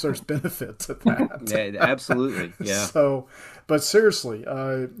sometimes there's benefit to that. Yeah, absolutely. Yeah. So, but seriously,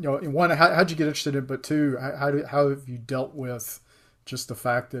 one, how'd you get interested in it? But two, how have you dealt with just the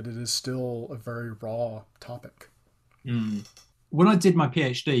fact that it is still a very raw topic? When I did my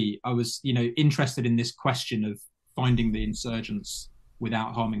PhD, I was, interested in this question of finding the insurgents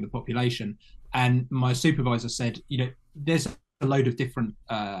without harming the population. And my supervisor said, there's a load of different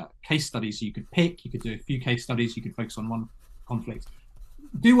case studies you could pick. You could do a few case studies. You could focus on one conflict.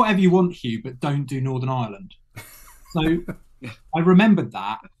 Do whatever you want, Huw, but don't do Northern Ireland. So I remembered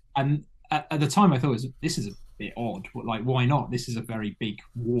that. And at the time I thought, this is a bit odd. Like, why not? This is a very big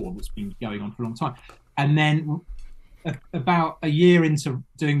war that's been going on for a long time. And then about a year into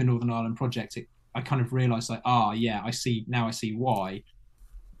doing the Northern Ireland project, I kind of realised, like, I see why.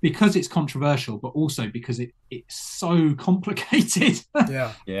 Because it's controversial, but also because it's so complicated.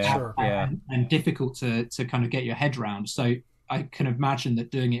 Sure. And difficult to kind of get your head around. So I can imagine that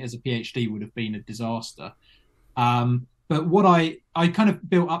doing it as a PhD would have been a disaster. But what I kind of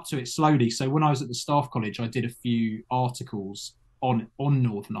built up to it slowly. So when I was at the Staff College, I did a few articles on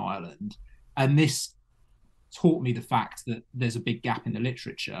Northern Ireland, and this taught me the fact that there's a big gap in the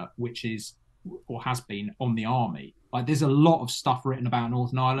literature, which is or has been on the army. Like there's a lot of stuff written about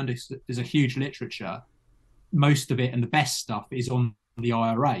Northern Ireland. There's a huge literature. Most of it and the best stuff is on the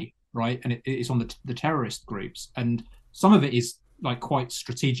IRA, right? And it's on the terrorist groups. And some of it is like quite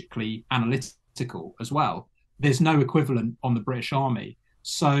strategically analytical as well. There's no equivalent on the British Army.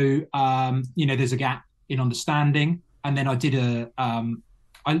 So, there's a gap in understanding. And then I did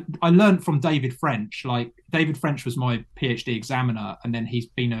I learned from David French. Like David French was my PhD examiner, and then he's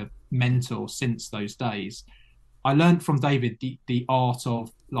been a mentor since those days. I learned from David the art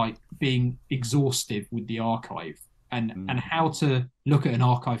of like being exhaustive with the archive and how to look at an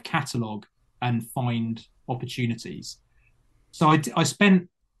archive catalogue and find opportunities. So I spent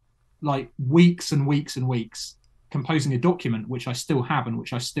like weeks and weeks and weeks composing a document, which I still have and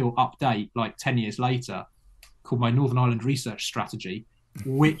which I still update like 10 years later, called my Northern Ireland Research Strategy,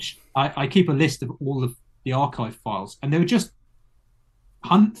 which I keep a list of all of the archive files. And there were just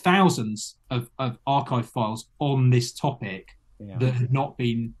thousands of archive files on this topic that had not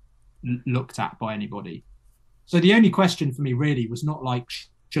been looked at by anybody. So the only question for me really was not like,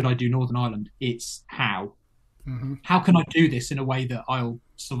 should I do Northern Ireland? It's how. Mm-hmm. How can I do this in a way that I'll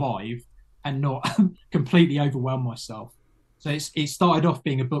survive and not completely overwhelm myself? So it started off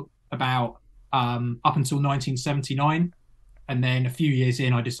being a book about up until 1979. And then a few years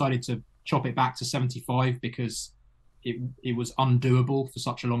in, I decided to chop it back to 75 because it was undoable for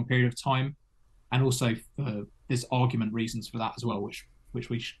such a long period of time. And also there's argument reasons for that as well, which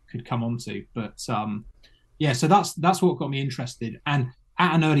we could come on to. But so that's what got me interested. And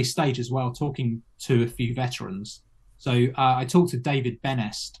at an early stage as well, talking to a few veterans. So I talked to David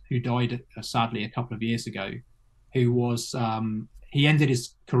Bennett, who died sadly a couple of years ago, who was, he ended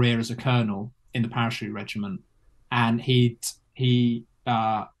his career as a colonel in the parachute regiment. And he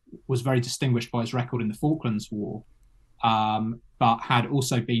was very distinguished by his record in the Falklands War, but had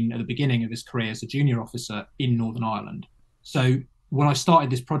also been at the beginning of his career as a junior officer in Northern Ireland. So when I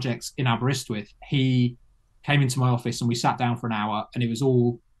started this project in Aberystwyth, he came into my office and we sat down for an hour, and it was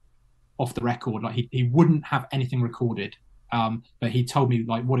all off the record. Like he wouldn't have anything recorded, but he told me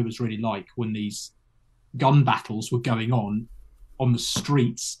like what it was really like when these gun battles were going on the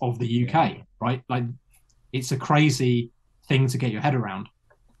streets of the UK, right? Like it's a crazy thing to get your head around.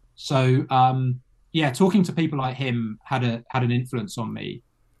 So talking to people like him had an influence on me,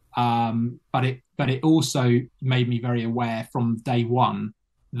 but it also made me very aware from day one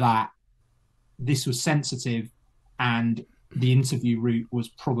that this was sensitive and the interview route was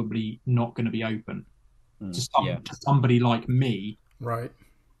probably not going to be open to somebody like me, right?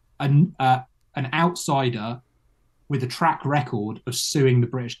 An outsider with a track record of suing the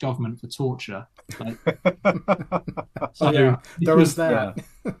British government for torture. Like, so there was that.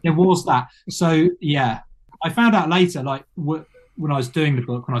 There was that. So I found out later, like when I was doing the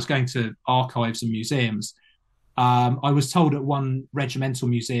book, when I was going to archives and museums, I was told at one regimental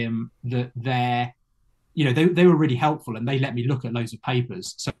museum that they were really helpful and they let me look at loads of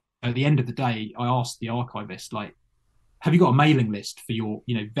papers. So at the end of the day, I asked the archivist, like, have you got a mailing list for your,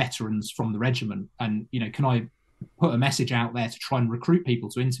 veterans from the regiment? And, can I put a message out there to try and recruit people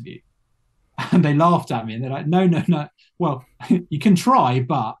to interview? And they laughed at me and they're like, no. Well, you can try,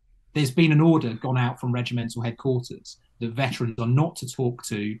 but there's been an order gone out from regimental headquarters that veterans are not to talk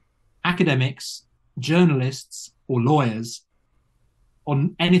to academics, journalists or lawyers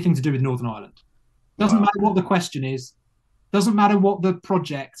on anything to do with Northern Ireland. Doesn't matter what the question is, doesn't matter what the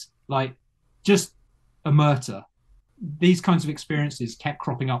project, like just a murder. These kinds of experiences kept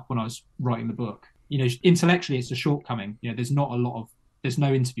cropping up when I was writing the book. Intellectually it's a shortcoming. There's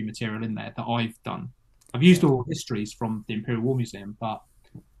no interview material in there that I've done. I've used all histories from the Imperial War Museum, but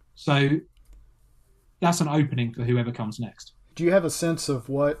so that's an opening for whoever comes next. Do you have a sense of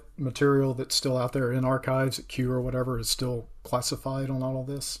what material that's still out there in archives at Kew or whatever is still classified on all of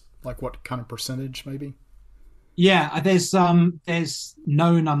this? Like what kind of percentage maybe? Yeah, there's known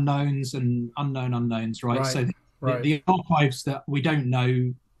unknowns and unknown unknowns, right? So the archives that we don't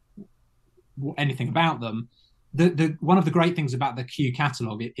know anything about them, the one of the great things about the Kew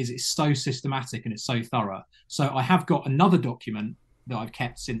catalogue is it's so systematic and it's so thorough. So I have got another document that I've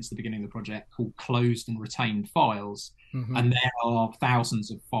kept since the beginning of the project called Closed and Retained Files. Mm-hmm. And there are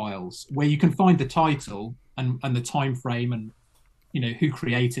thousands of files where you can find the title and the time frame and who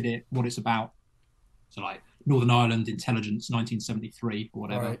created it, what it's about. So like Northern Ireland Intelligence 1973 or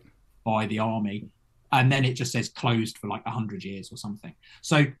whatever by the army. And then it just says closed for like 100 years or something.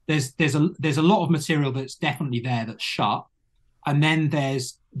 So there's a lot of material that's definitely there that's shut. And then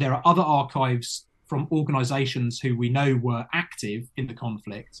there are other archives from organisations who we know were active in the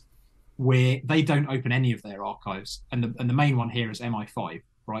conflict where they don't open any of their archives. And the main one here is MI5,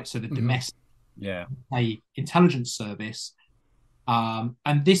 right? So the domestic Yeah. intelligence service.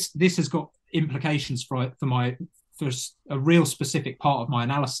 And this has got implications for a real specific part of my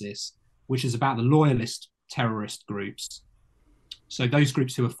analysis, which is about the loyalist terrorist groups. So those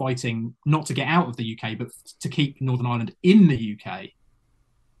groups who are fighting not to get out of the UK, but to keep Northern Ireland in the UK.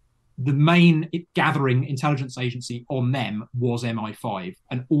 The main gathering intelligence agency on them was MI5,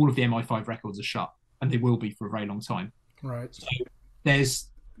 and all of the MI5 records are shut, and they will be for a very long time. Right. So there's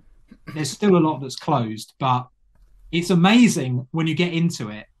still a lot that's closed, but it's amazing when you get into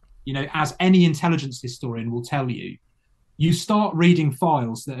it. You know, as any intelligence historian will tell you, you start reading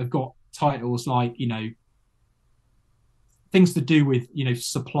files that have got titles like, you know, things to do with, you know,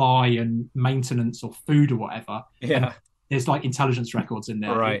 supply and maintenance or food or whatever. Yeah. And there's like intelligence records in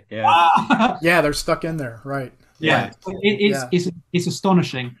there. Right. Yeah. Yeah, they're stuck in there. Right. Yeah. It's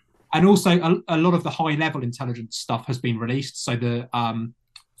astonishing. And also a lot of the high level intelligence stuff has been released. So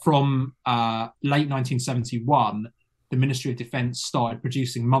from late 1971, the Ministry of Defence started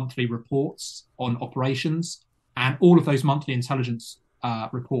producing monthly reports on operations, and all of those monthly intelligence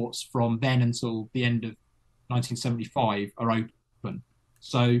reports from then until the end of 1975 are open.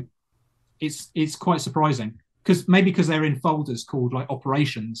 So it's quite surprising because they're in folders called like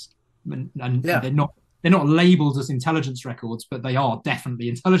operations, and they're not labeled as intelligence records, but they are definitely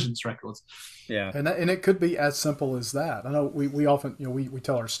intelligence records. Yeah, and it could be as simple as that. I know we often, you know, we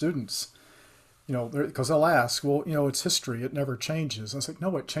tell our students, you know, because they'll ask, well, you know, it's history, it never changes. And it's like,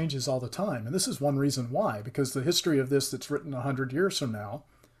 no, it changes all the time, and this is one reason why, because the history of this that's written 100 years from now,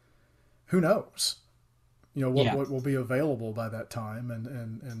 who knows? You know, what will be available by that time,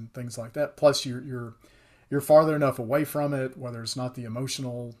 and things like that. Plus, you're farther enough away from it, whether it's not the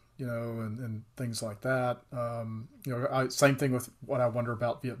emotional, you know, and things like that. You know, same thing with what I wonder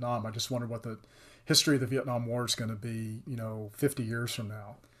about Vietnam. I just wonder what the history of the Vietnam War is going to be, you know, 50 years from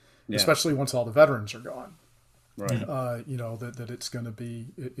now, especially once all the veterans are gone. Right. You know, that it's going to be,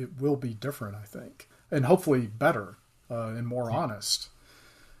 it will be different, I think, and hopefully better and more honest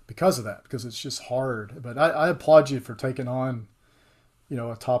because of that, because it's just hard. But I applaud you for taking on, you know,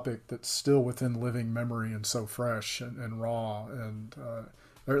 a topic that's still within living memory and so fresh and raw. And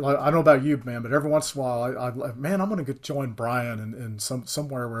I don't know about you, man, but every once in a while, I'm going to join Brian in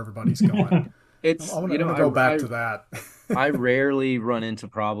somewhere where everybody's going. I'm going to go back to that. I rarely run into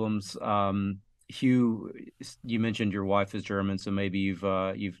problems. Huw, you mentioned your wife is German, so maybe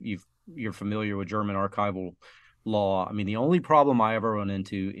you're familiar with German archival law. I mean, the only problem I ever run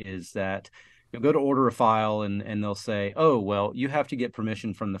into is that you'll go to order a file and they'll say, oh, well, you have to get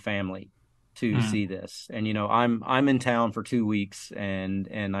permission from the family to see this. And, you know, I'm in town for 2 weeks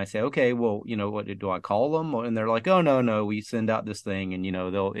and I say, okay, well, you know, what do I call them? And they're like, oh, no, we send out this thing and, you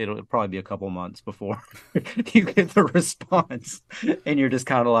know, it'll probably be a couple months before you get the response. And you're just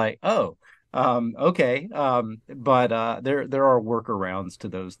kind of like, oh, okay. But there are workarounds to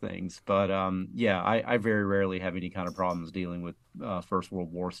those things. But I very rarely have any kind of problems dealing with First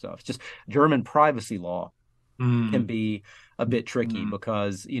World War stuff. It's just German privacy law can be a bit tricky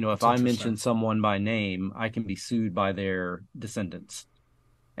because, you know, if I mention someone by name, I can be sued by their descendants.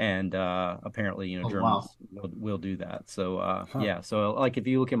 And apparently, you know, Germans will do that. So so like if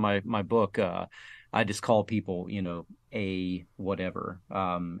you look at my book, I just call people, you know, a whatever,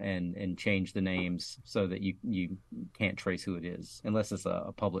 and change the names so that you can't trace who it is unless it's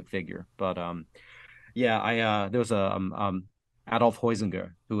a public figure. But there was Adolf Heusinger,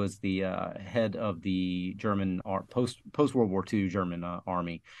 who was the head of the German post World War II German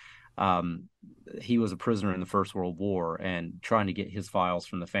army. He was a prisoner in the First World War, and trying to get his files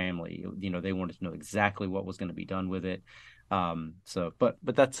from the family, you know, they wanted to know exactly what was going to be done with it. But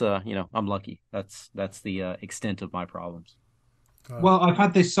that's you know, I'm lucky. That's the extent of my problems. Well, I've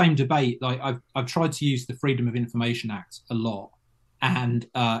had this same debate. Like I've tried to use the Freedom of Information Act a lot, and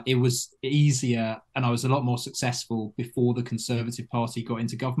it was easier, and I was a lot more successful before the Conservative Party got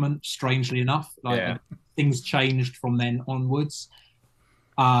into government. Strangely enough, things changed from then onwards,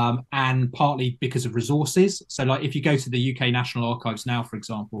 and partly because of resources. So, like if you go to the UK National Archives now, for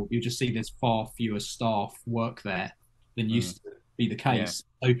example, you'll just see there's far fewer staff work there than used to be the case.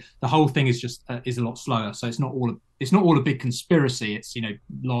 So the whole thing is just is a lot slower. So it's not all a big conspiracy. It's, you know,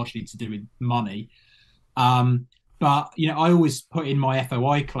 largely to do with money. But, you know, I always put in my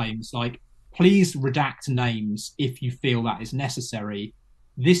FOI claims, like, please redact names if you feel that is necessary.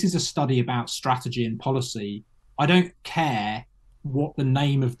 This is a study about strategy and policy. I don't care what the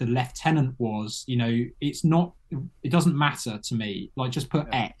name of the lieutenant was. You know, it doesn't matter to me. Like, just put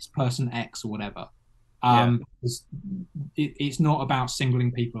X, person X or whatever. It's not about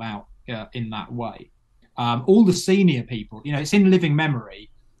singling people out in that way. All the senior people, you know, it's in living memory,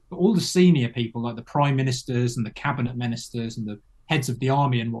 but all the senior people, like the prime ministers and the cabinet ministers and the heads of the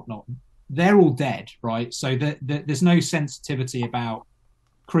army and whatnot, they're all dead, right? So there's no sensitivity about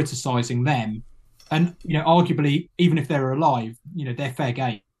criticizing them. And, arguably, even if they're alive, they're fair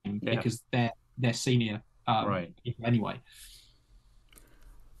game because they're senior people anyway.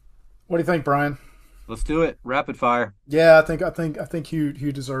 What do you think, Brian? Let's do it. Rapid fire. Yeah, I think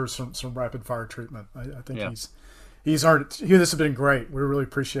Huw deserves some rapid fire treatment. I think he's earned it. Huw, this has been great. We really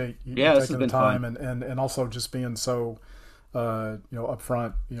appreciate you taking the time and also just being so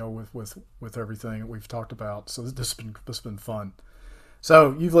upfront, with everything that we've talked about. So this has been fun.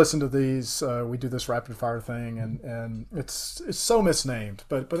 So you've listened to these. We do this rapid fire thing, and it's so misnamed,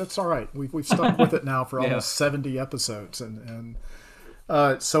 but it's all right. We've stuck with it now for almost 70 episodes, and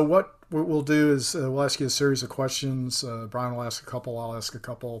so what we'll do is we'll ask you a series of questions. Brian will ask a couple. I'll ask a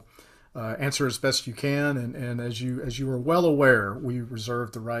couple. Answer as best you can, and as you are well aware, we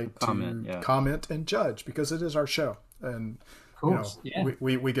reserve the right to comment and judge because it is our show, and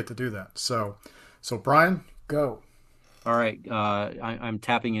we get to do that. So Brian, go. All right, I'm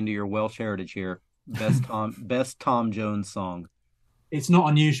tapping into your Welsh heritage here. Best Tom Jones song. It's not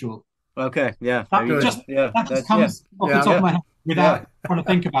unusual. Okay, yeah, that just comes off the top of my head without trying to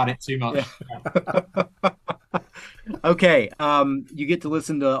think about it too much. Yeah. Okay, you get to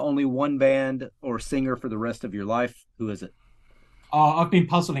listen to only one band or singer for the rest of your life. Who is it? I've been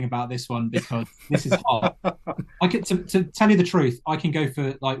puzzling about this one because this is hard. To tell you the truth, I can go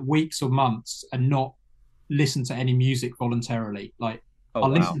for like weeks or months and not listen to any music voluntarily. Like I'll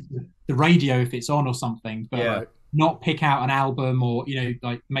listen to the radio if it's on or something, but not pick out an album or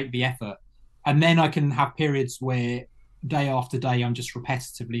like make the effort. And then I can have periods where day after day I'm just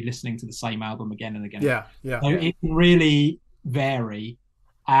repetitively listening to the same album again and again. Yeah. So it can really vary,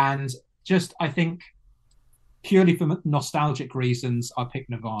 and just I think purely for nostalgic reasons, I pick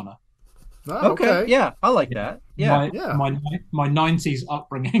Nirvana. Oh, okay. Yeah, I like that. Yeah, my 90s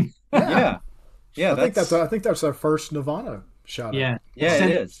upbringing. Yeah. I think that's our first Nirvana shout out.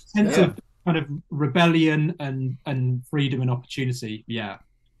 It is. Sense of kind of rebellion and freedom and opportunity. Yeah.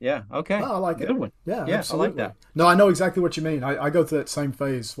 Okay. Oh, I like it. Good one. Yeah, absolutely. I like that. No, I know exactly what you mean. I go through that same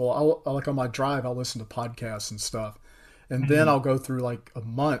phase. Well, I like on my drive, I'll listen to podcasts and stuff, and then I'll go through like a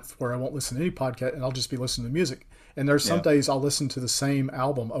month where I won't listen to any podcast, and I'll just be listening to music. And there's some days I'll listen to the same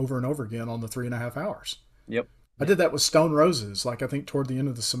album over and over again on the 3.5 hours. Yep. I did that with Stone Roses, like I think toward the end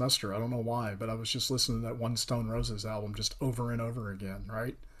of the semester. I don't know why, but I was just listening to that one Stone Roses album just over and over again,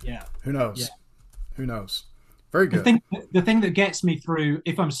 right? Yeah. Who knows? Yeah. Who knows? Very good. The thing that gets me through,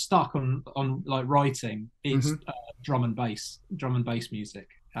 if I'm stuck on like writing, is drum and bass music.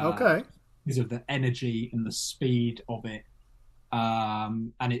 Okay. Because of the energy and the speed of it,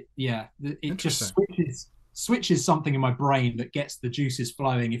 and it just switches something in my brain that gets the juices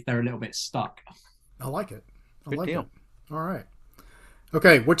flowing if they're a little bit stuck. I like it. Good deal. All right.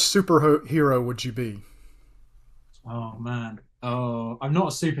 Okay, which superhero would you be? Oh man. Oh, I'm not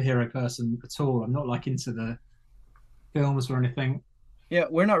a superhero person at all. I'm not like into the films or anything. Yeah,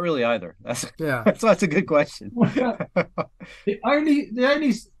 we're not really either. That's a good question. the only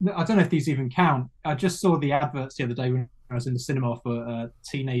I don't know if these even count. I just saw the adverts the other day when I was in the cinema for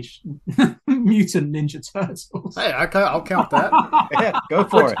Teenage Mutant Ninja Turtles. Hey, I'll count that. Yeah, go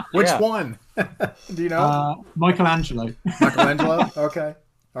for it. Which one? Do you know? Michelangelo. Michelangelo? Okay.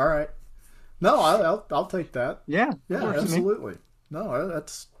 All right. No, I'll take that. Yeah, absolutely. No,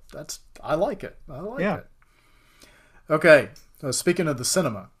 that's I like it. I like it. Okay. Speaking of the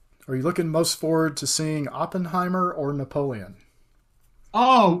cinema, are you looking most forward to seeing Oppenheimer or Napoleon?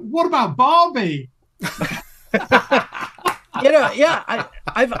 Oh, what about Barbie?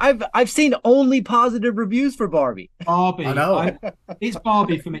 I've seen only positive reviews for Barbie. I know. It's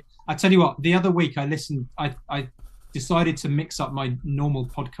Barbie for me. I tell you what, the other week I decided to mix up my normal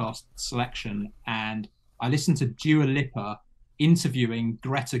podcast selection, and I listened to Dua Lipa interviewing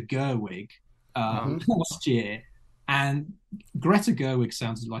Greta Gerwig last year, and Greta Gerwig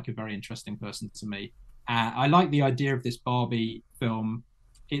sounds like a very interesting person to me. I like the idea of this Barbie film.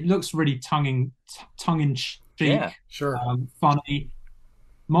 It looks really tongue in cheek, funny.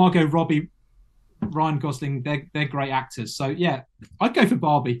 Margot Robbie, Ryan Gosling, they're great actors. So yeah, I'd go for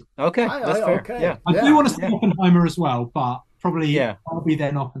Barbie. Okay, that's fair. Okay. Yeah. I do want to see Oppenheimer as well, but probably Barbie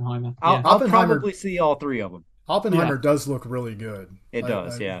then Oppenheimer. I'll probably see all three of them. Oppenheimer does look really good. It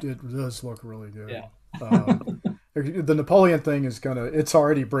does, It does look really good. Yeah. The Napoleon thing is it's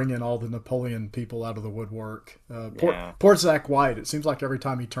already bringing all the Napoleon people out of the woodwork. Poor Zach White. It seems like every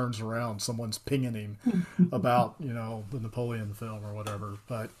time he turns around, someone's pinging him about, the Napoleon film or whatever.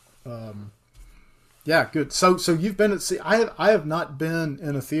 But, Yeah, good. So you've been at see. I have not been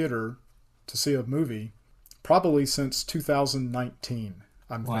in a theater to see a movie probably since 2019.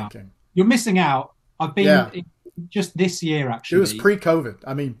 I'm thinking you're missing out. I've been just this year actually. It was pre-COVID.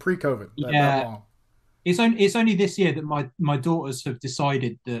 I mean, pre-COVID. That long. It's only this year that my daughters have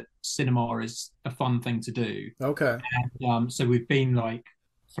decided that cinema is a fun thing to do. Okay. And so we've been like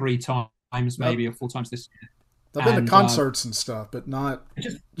 3 times maybe or 4 times this year. I've been to concerts and stuff, but not.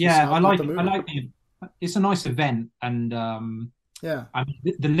 I like the. It's a nice event, and I mean,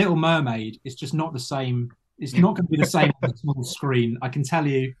 the Little Mermaid is just not the same. It's not going to be the same on the small screen. I can tell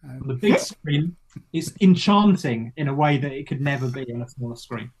you, on the big screen, it's enchanting in a way that it could never be on a smaller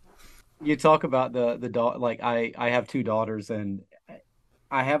screen. You talk about the like I have 2 daughters, and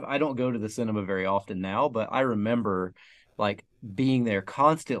I don't go to the cinema very often now, but I remember like being there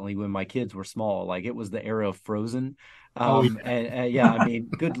constantly when my kids were small. Like it was the era of Frozen. And I mean,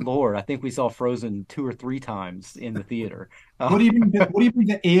 good Lord, I think we saw Frozen 2 or 3 times in the theater. What do you mean? What do you mean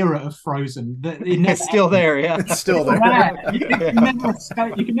the era of Frozen? It's still there, yeah. It's still there. You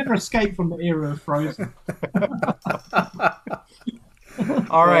can never escape from the era of Frozen.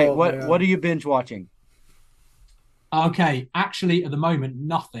 All right, what are you binge watching? Okay, actually, at the moment,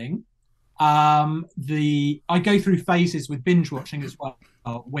 nothing. I go through phases with binge watching as well,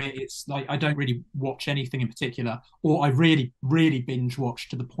 where it's like I don't really watch anything in particular, or I really, really binge watch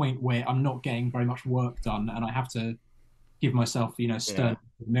to the point where I'm not getting very much work done, and I have to give myself, stern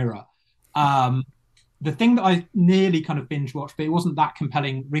mirror. The thing that I nearly kind of binge watched, but it wasn't that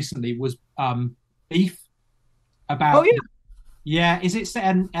compelling recently, was Beef. About is it set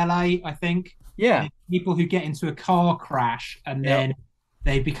in LA? I think. Yeah, people who get into a car crash and then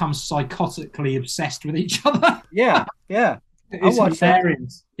they become psychotically obsessed with each other. Yeah. It's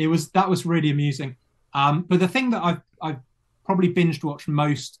hilarious. That was really amusing. But the thing that I've probably binged watched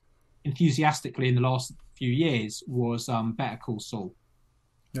most enthusiastically in the last few years was Better Call Saul.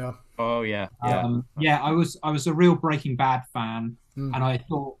 Yeah. Oh yeah. I was a real Breaking Bad fan, and I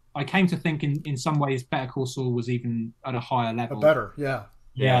thought I came to think in some ways Better Call Saul was even at a higher level. Better, yeah.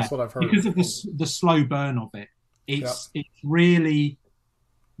 That's what I've heard. Because of the slow burn of it. It's really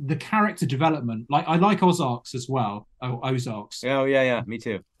the character development. Like I like Ozarks as well. Ozarks. Oh yeah, me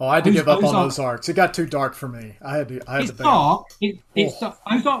too. Oh, I had to give up on Ozarks. It got too dark for me. It's dark.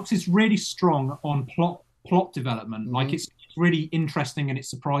 Ozarks is really strong on plot development. Mm-hmm. Like it's really interesting and it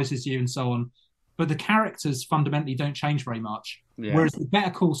surprises you and so on. But the characters fundamentally don't change very much. Yeah. Whereas the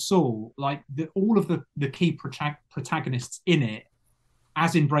Better Call Saul, like all of the key protagonists in it,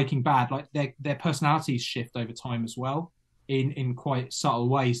 as in Breaking Bad, like their personalities shift over time as well in quite subtle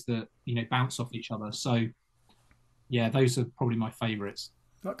ways that bounce off each other. So yeah, those are probably my favorites.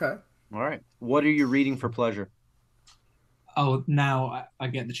 Okay. All right. What are you reading for pleasure? Oh, now I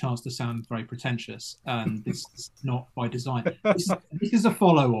get the chance to sound very pretentious, and this is not by design. This is a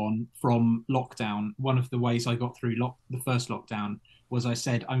follow-on from lockdown. One of the ways I got through the first lockdown was I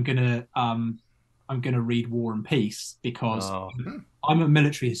said I'm gonna read War and Peace because I'm a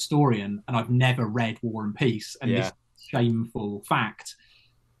military historian and I've never read War and Peace, and this is a shameful fact.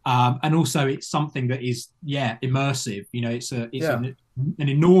 And also, it's something that is immersive. It's an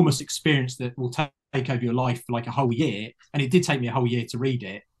enormous experience that will take over your life for like a whole year, and it did take me a whole year to read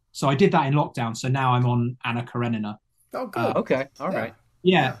it. So I did that in lockdown. So now I'm on Anna Karenina. Oh, good. Okay, all right.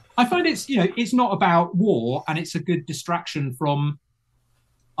 Yeah, I find it's not about war, and it's a good distraction from.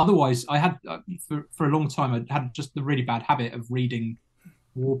 Otherwise, I had for a long time I had just the really bad habit of reading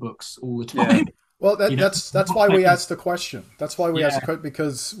war books all the time. Yeah. Well, that's why we asked the question. That's why we asked the question,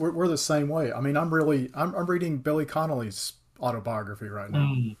 because we're the same way. I mean, I'm reading Billy Connolly's autobiography right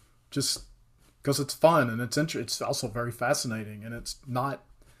now, just because it's fun and it's also very fascinating, and it's not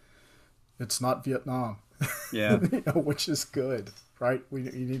Vietnam, which is good, right?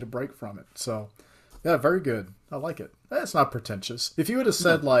 You need a break from it. So, yeah, very good. I like it. It's not pretentious. If you would have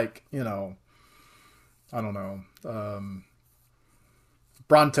said I don't know.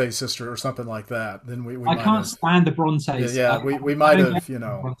 Bronte sister or something like that, then we I can't stand the Brontes. We might have,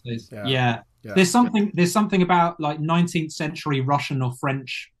 Yeah. There's something about like 19th century Russian or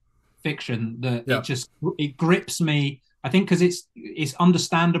French fiction that it grips me. I think because it's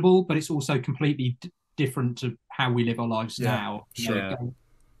understandable, but it's also completely different to how we live our lives now. Sure.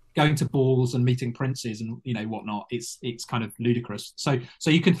 Going to balls and meeting princes and whatnot. It's kind of ludicrous. So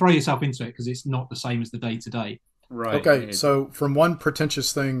you can throw yourself into it because it's not the same as the day to day. Right. Okay, so from one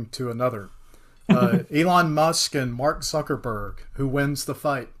pretentious thing to another, Elon Musk and Mark Zuckerberg, who wins the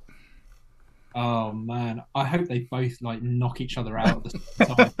fight? Oh man, I hope they both knock each other out at the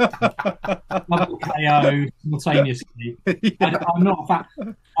same time. Double KO simultaneously. I'm not a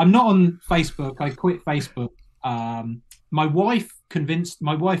fan. I'm not on Facebook. I quit Facebook. My wife,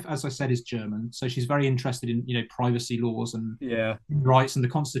 as I said, is German, so she's very interested in privacy laws and rights and the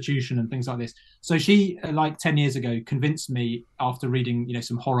Constitution and things like this. So she, like 10 years ago, convinced me after reading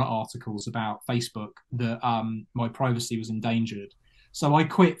some horror articles about Facebook that my privacy was endangered. So I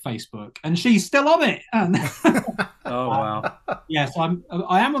quit Facebook, and she's still on it. Oh wow! Yes, I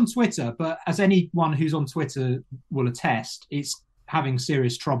am on Twitter, but as anyone who's on Twitter will attest, it's having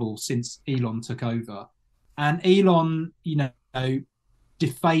serious trouble since Elon took over. And Elon,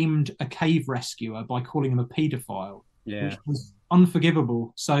 defamed a cave rescuer by calling him a paedophile, which was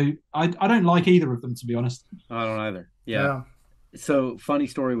unforgivable. So I don't like either of them, to be honest. I don't either. Yeah. So funny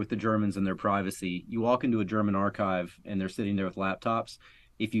story with the Germans and their privacy. You walk into a German archive and they're sitting there with laptops.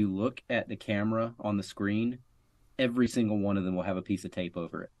 If you look at the camera on the screen, every single one of them will have a piece of tape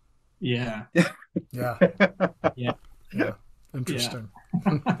over it. Yeah. Yeah. Yeah. Yeah. Interesting.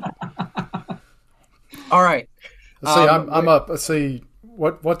 Yeah. All right. Let's see. I'm up. Let's see.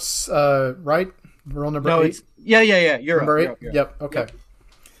 What's right? We're on number 8. Yeah. You're number up. 8. Yep. Okay.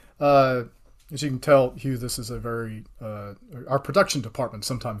 Yep. As you can tell, Huw, this is a very our production department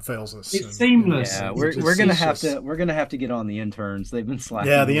sometimes fails us. It's seamless. Yeah, we're gonna have to get on the interns. They've been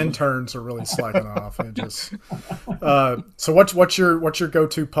slacking. Yeah, the interns are really slacking off. And just so what's your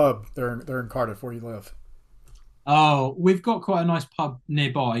go-to pub there in Cardiff where you live? Oh, we've got quite a nice pub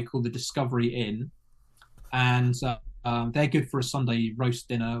nearby called the Discovery Inn, and they're good for a Sunday roast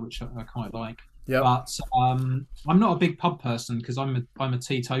dinner, which I quite like. Yeah, but I'm not a big pub person because I'm a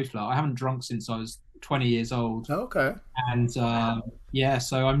teetotaler. I haven't drunk since I was 20 years old. Okay. And so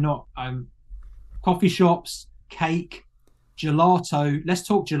I'm coffee shops, cake, gelato. Let's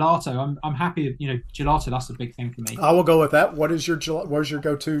talk gelato. I'm happy. Gelato. That's a big thing for me. I will go with that. Where's your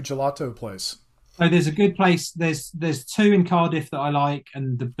go-to gelato place? So there's a good place. There's 2 in Cardiff that I like,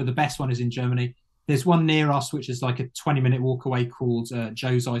 and the best one is in Germany. There's one near us, which is like a 20-minute walk away, called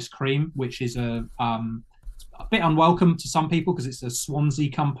Joe's Ice Cream, which is a bit unwelcome to some people because it's a Swansea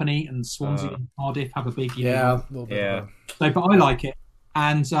company, and Swansea and Cardiff have a big a little bit. So, but I like it,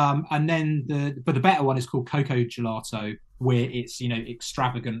 and then the better one is called Cocoa Gelato, where it's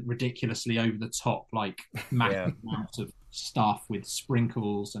extravagant, ridiculously over the top, like massive amounts of stuff with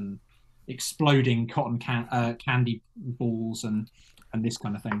sprinkles and exploding cotton candy balls and this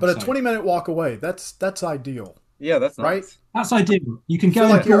kind of thing. But a 20-minute walk away, that's ideal. Yeah, that's nice. Right. That's ideal. You can go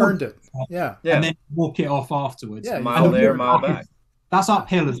like you earned it. Yeah, and then walk it off afterwards. Yeah, mile there, mile back. That's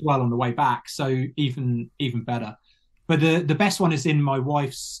uphill as well on the way back, so even better. But the best one is in my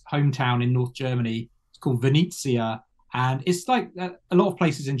wife's hometown in North Germany. It's called Venezia, and it's like a lot of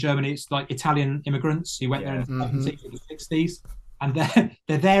places in Germany. It's like Italian immigrants who went there in the 70s or the 60s. And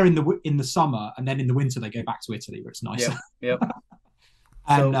they're there in the summer, and then in the winter they go back to Italy where it's nicer. Yep.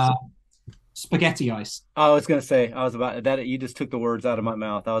 And spaghetti ice. I was going to say, you just took the words out of my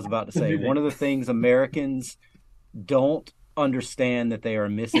mouth. I was about to say, one of the things Americans don't understand that they are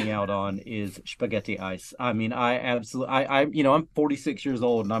missing out on is spaghetti ice. I mean, I'm 46 years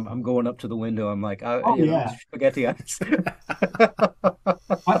old, and I'm going up to the window. I'm like, spaghetti ice.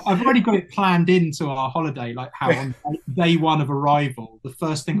 I've already got it planned into our holiday, like how on day one of arrival, the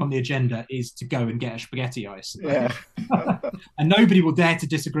first thing on the agenda is to go and get a spaghetti ice. Yeah. And nobody will dare to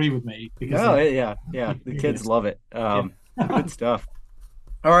disagree with me. The kids love it. Good stuff.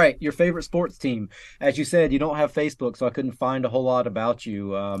 All right, your favorite sports team. As you said, you don't have Facebook, so I couldn't find a whole lot about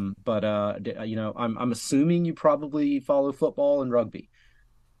you. But I'm assuming you probably follow football and rugby.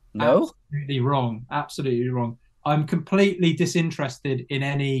 No? Absolutely wrong. I'm completely disinterested in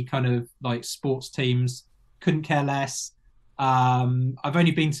any kind of like sports teams. Couldn't care less. I've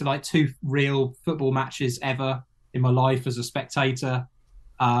only been to like 2 real football matches ever in my life as a spectator.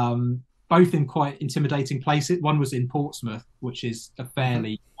 Both in quite intimidating places. One was in Portsmouth, which is a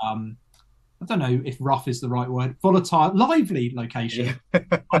fairly, I don't know if rough is the right word, volatile, lively location. Yeah.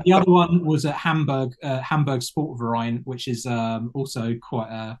 The other one was at Hamburg Sportverein, which is also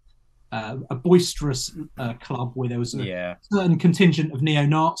quite a boisterous club where there was a certain contingent of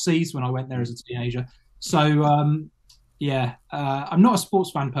neo-Nazis when I went there as a teenager. So, I'm not a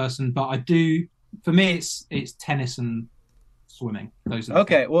sports fan person, but I do, for me, it's tennis and swimming. Those are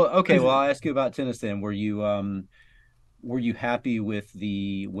Well, I'll ask you about tennis then. Were you happy with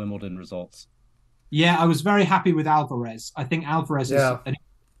the Wimbledon results? Yeah, I was very happy with Alvarez. I think Alvarez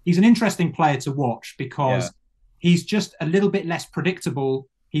he's an interesting player to watch because he's just a little bit less predictable.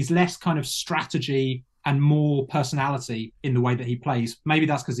 He's less kind of strategy and more personality in the way that he plays. Maybe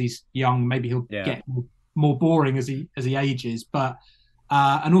that's because he's young. Maybe he'll get more boring as he ages. But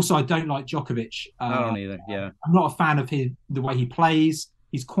and also, I don't like Djokovic. I don't either. Yeah, I'm not a fan of the way he plays.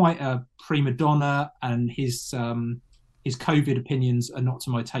 he's quite a prima donna, and his COVID opinions are not to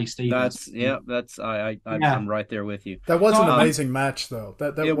my taste either. I'm right there with you. That was an amazing match, though.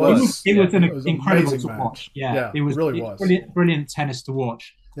 It was incredible to watch. Yeah, it really was brilliant tennis to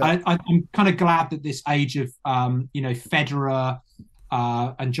watch. Yeah. I'm kind of glad that this age of Federer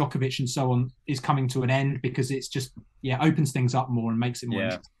and Djokovic and so on is coming to an end, because it's just opens things up more and makes it more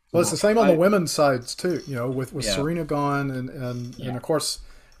interesting. Well, it's the same on the women's sides too, with Serena gone and of course,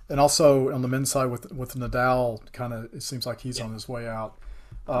 and also on the men's side with Nadal, kind of, it seems like he's on his way out.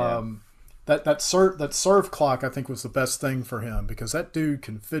 That serve clock, I think, was the best thing for him, because that dude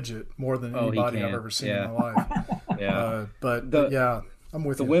can fidget more than anybody I've ever seen in my life. But I'm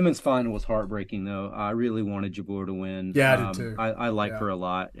with you. The women's final was heartbreaking, though. I really wanted Jabeur to win. Yeah, I did too. I like her a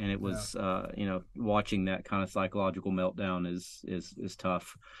lot, and it was watching that kind of psychological meltdown is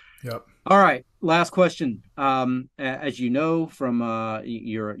tough. Yep. All right, last question. As you know from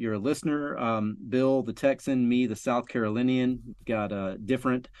you're a listener, Bill the Texan, me the South Carolinian, got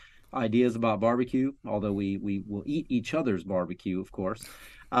different ideas about barbecue, although we will eat each other's barbecue, of course.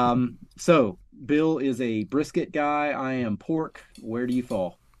 So Bill is a brisket guy. I am pork. Where do you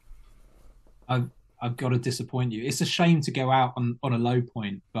fall? I've got to disappoint you. It's a shame to go out on a low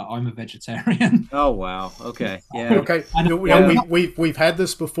point, but I'm a vegetarian. Oh wow. Okay. Yeah. Okay. We've had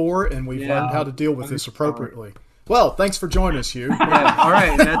this before, and we've learned how to deal with this appropriately. Well, thanks for joining us, Huw. Yeah. All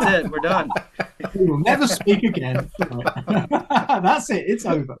right. That's it. We're done. We will never speak again. That's it. It's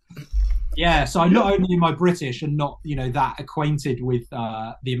over. Yeah, so I'm not only am I British and not, that acquainted with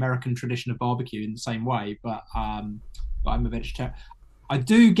the American tradition of barbecue in the same way, but I'm a vegetarian. I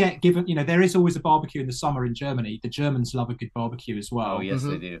do get given, there is always a barbecue in the summer in Germany. The Germans love a good barbecue as well. Oh, yes,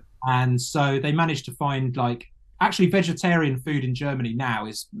 they do. And so they managed to find, actually vegetarian food in Germany now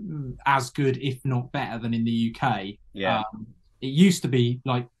is as good, if not better, than in the UK. Yeah. It used to be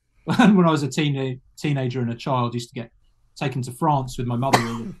when I was a teenager and a child, used to get taken to France with my mother.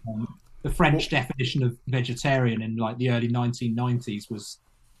 The French definition of vegetarian in the early 1990s was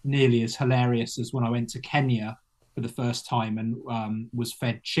nearly as hilarious as when I went to Kenya for the first time and was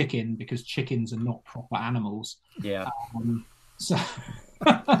fed chicken, because chickens are not proper animals. Yeah.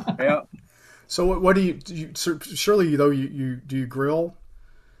 Yeah. So what do you surely though you do you grill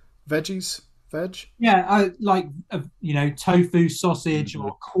veg? Yeah, I like tofu sausage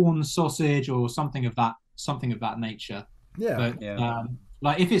or corn sausage or something of that nature. Yeah.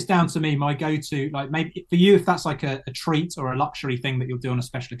 But, if it's down to me, my go-to, maybe for you, if that's like a treat or a luxury thing that you'll do on a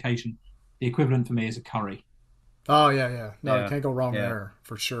special occasion, the equivalent for me is a curry. Oh yeah. No, you can't go wrong there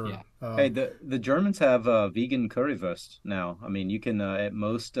for sure. Yeah. Hey, the Germans have vegan currywurst now. I mean, you can at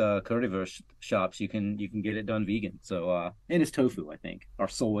most currywurst shops you can get it done vegan. So and it's tofu, I think, or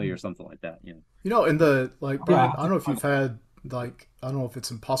soy or something like that. And the I don't know if you've had I don't know if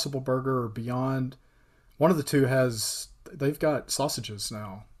it's Impossible Burger or Beyond. One of the two they've got sausages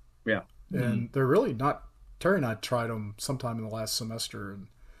now. Yeah. And they're really not. Terry and I tried them sometime in the last semester, and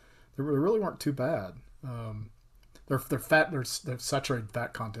they really weren't too bad. They're fat. Their saturated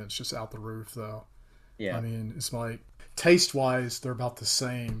fat content's just out the roof, though. Yeah. I mean, it's taste wise, they're about the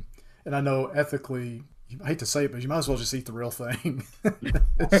same. And I know ethically, I hate to say it, but you might as well just eat the real thing.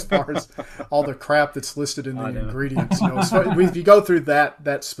 As far as all the crap that's listed in the ingredients, if you go through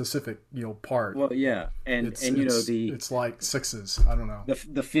that specific part. Well, yeah, it's like sixes. I don't know.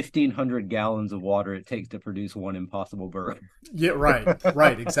 The 1,500 gallons of water it takes to produce one Impossible Burger. Yeah,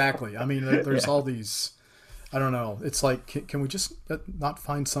 right, exactly. I mean, there's all these. I don't know. It's like, can we just not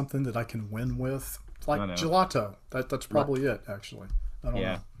find something that I can win with? Like gelato. That's probably it, actually. I don't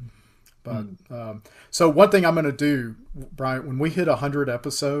know. But so one thing I'm going to do, Brian, when we hit 100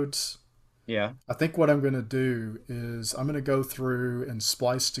 episodes, I think what I'm going to do is I'm going to go through and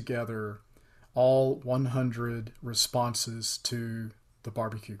splice together all 100 responses to the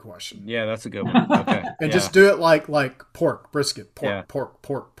barbecue question. Yeah, that's a good one. Okay. And just do it like pork, brisket, pork,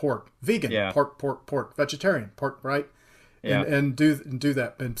 vegan, pork, vegetarian, pork, right? Yeah. And do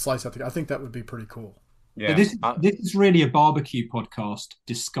that and slice out. I think that would be pretty cool. Yeah. This is really a barbecue podcast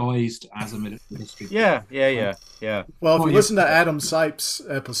disguised as a military history. Yeah. Well, if you listen to Adam Sipes'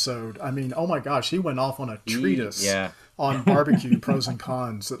 episode, I mean, oh my gosh, he went off on a treatise on barbecue pros and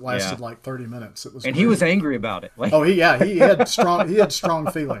cons that lasted like 30 minutes. It was, and he was angry about it. He had strong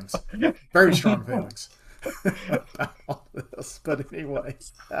feelings, very strong feelings about all this. But anyway,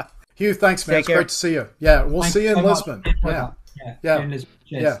 Huw, thanks, man. It's great to see you. Yeah, we'll see you in Lisbon.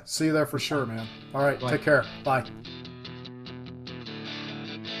 Yeah. See you there for sure, man. All right. Take care. Bye.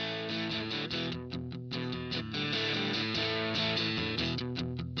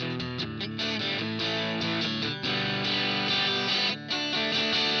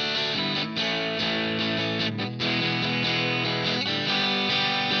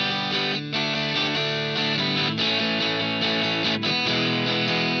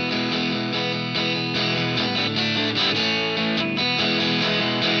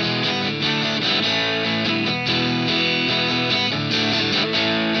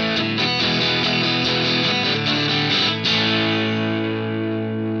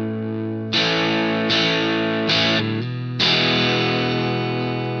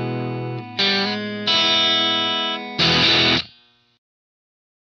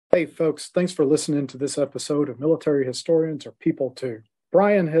 Hey, folks, thanks for listening to this episode of Military Historians Are People Too.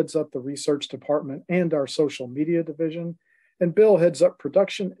 Brian heads up the research department and our social media division, and Bill heads up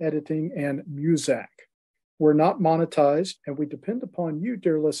production, editing, and music. We're not monetized, and we depend upon you,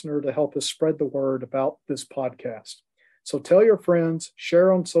 dear listener, to help us spread the word about this podcast. So tell your friends,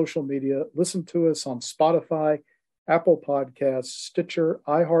 share on social media, listen to us on Spotify, Apple Podcasts, Stitcher,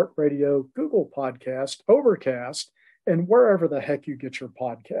 iHeartRadio, Google Podcast, Overcast, and wherever the heck you get your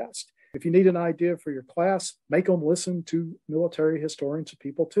podcast. If you need an idea for your class, make them listen to Military Historians of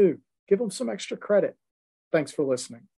People Too. Give them some extra credit. Thanks for listening.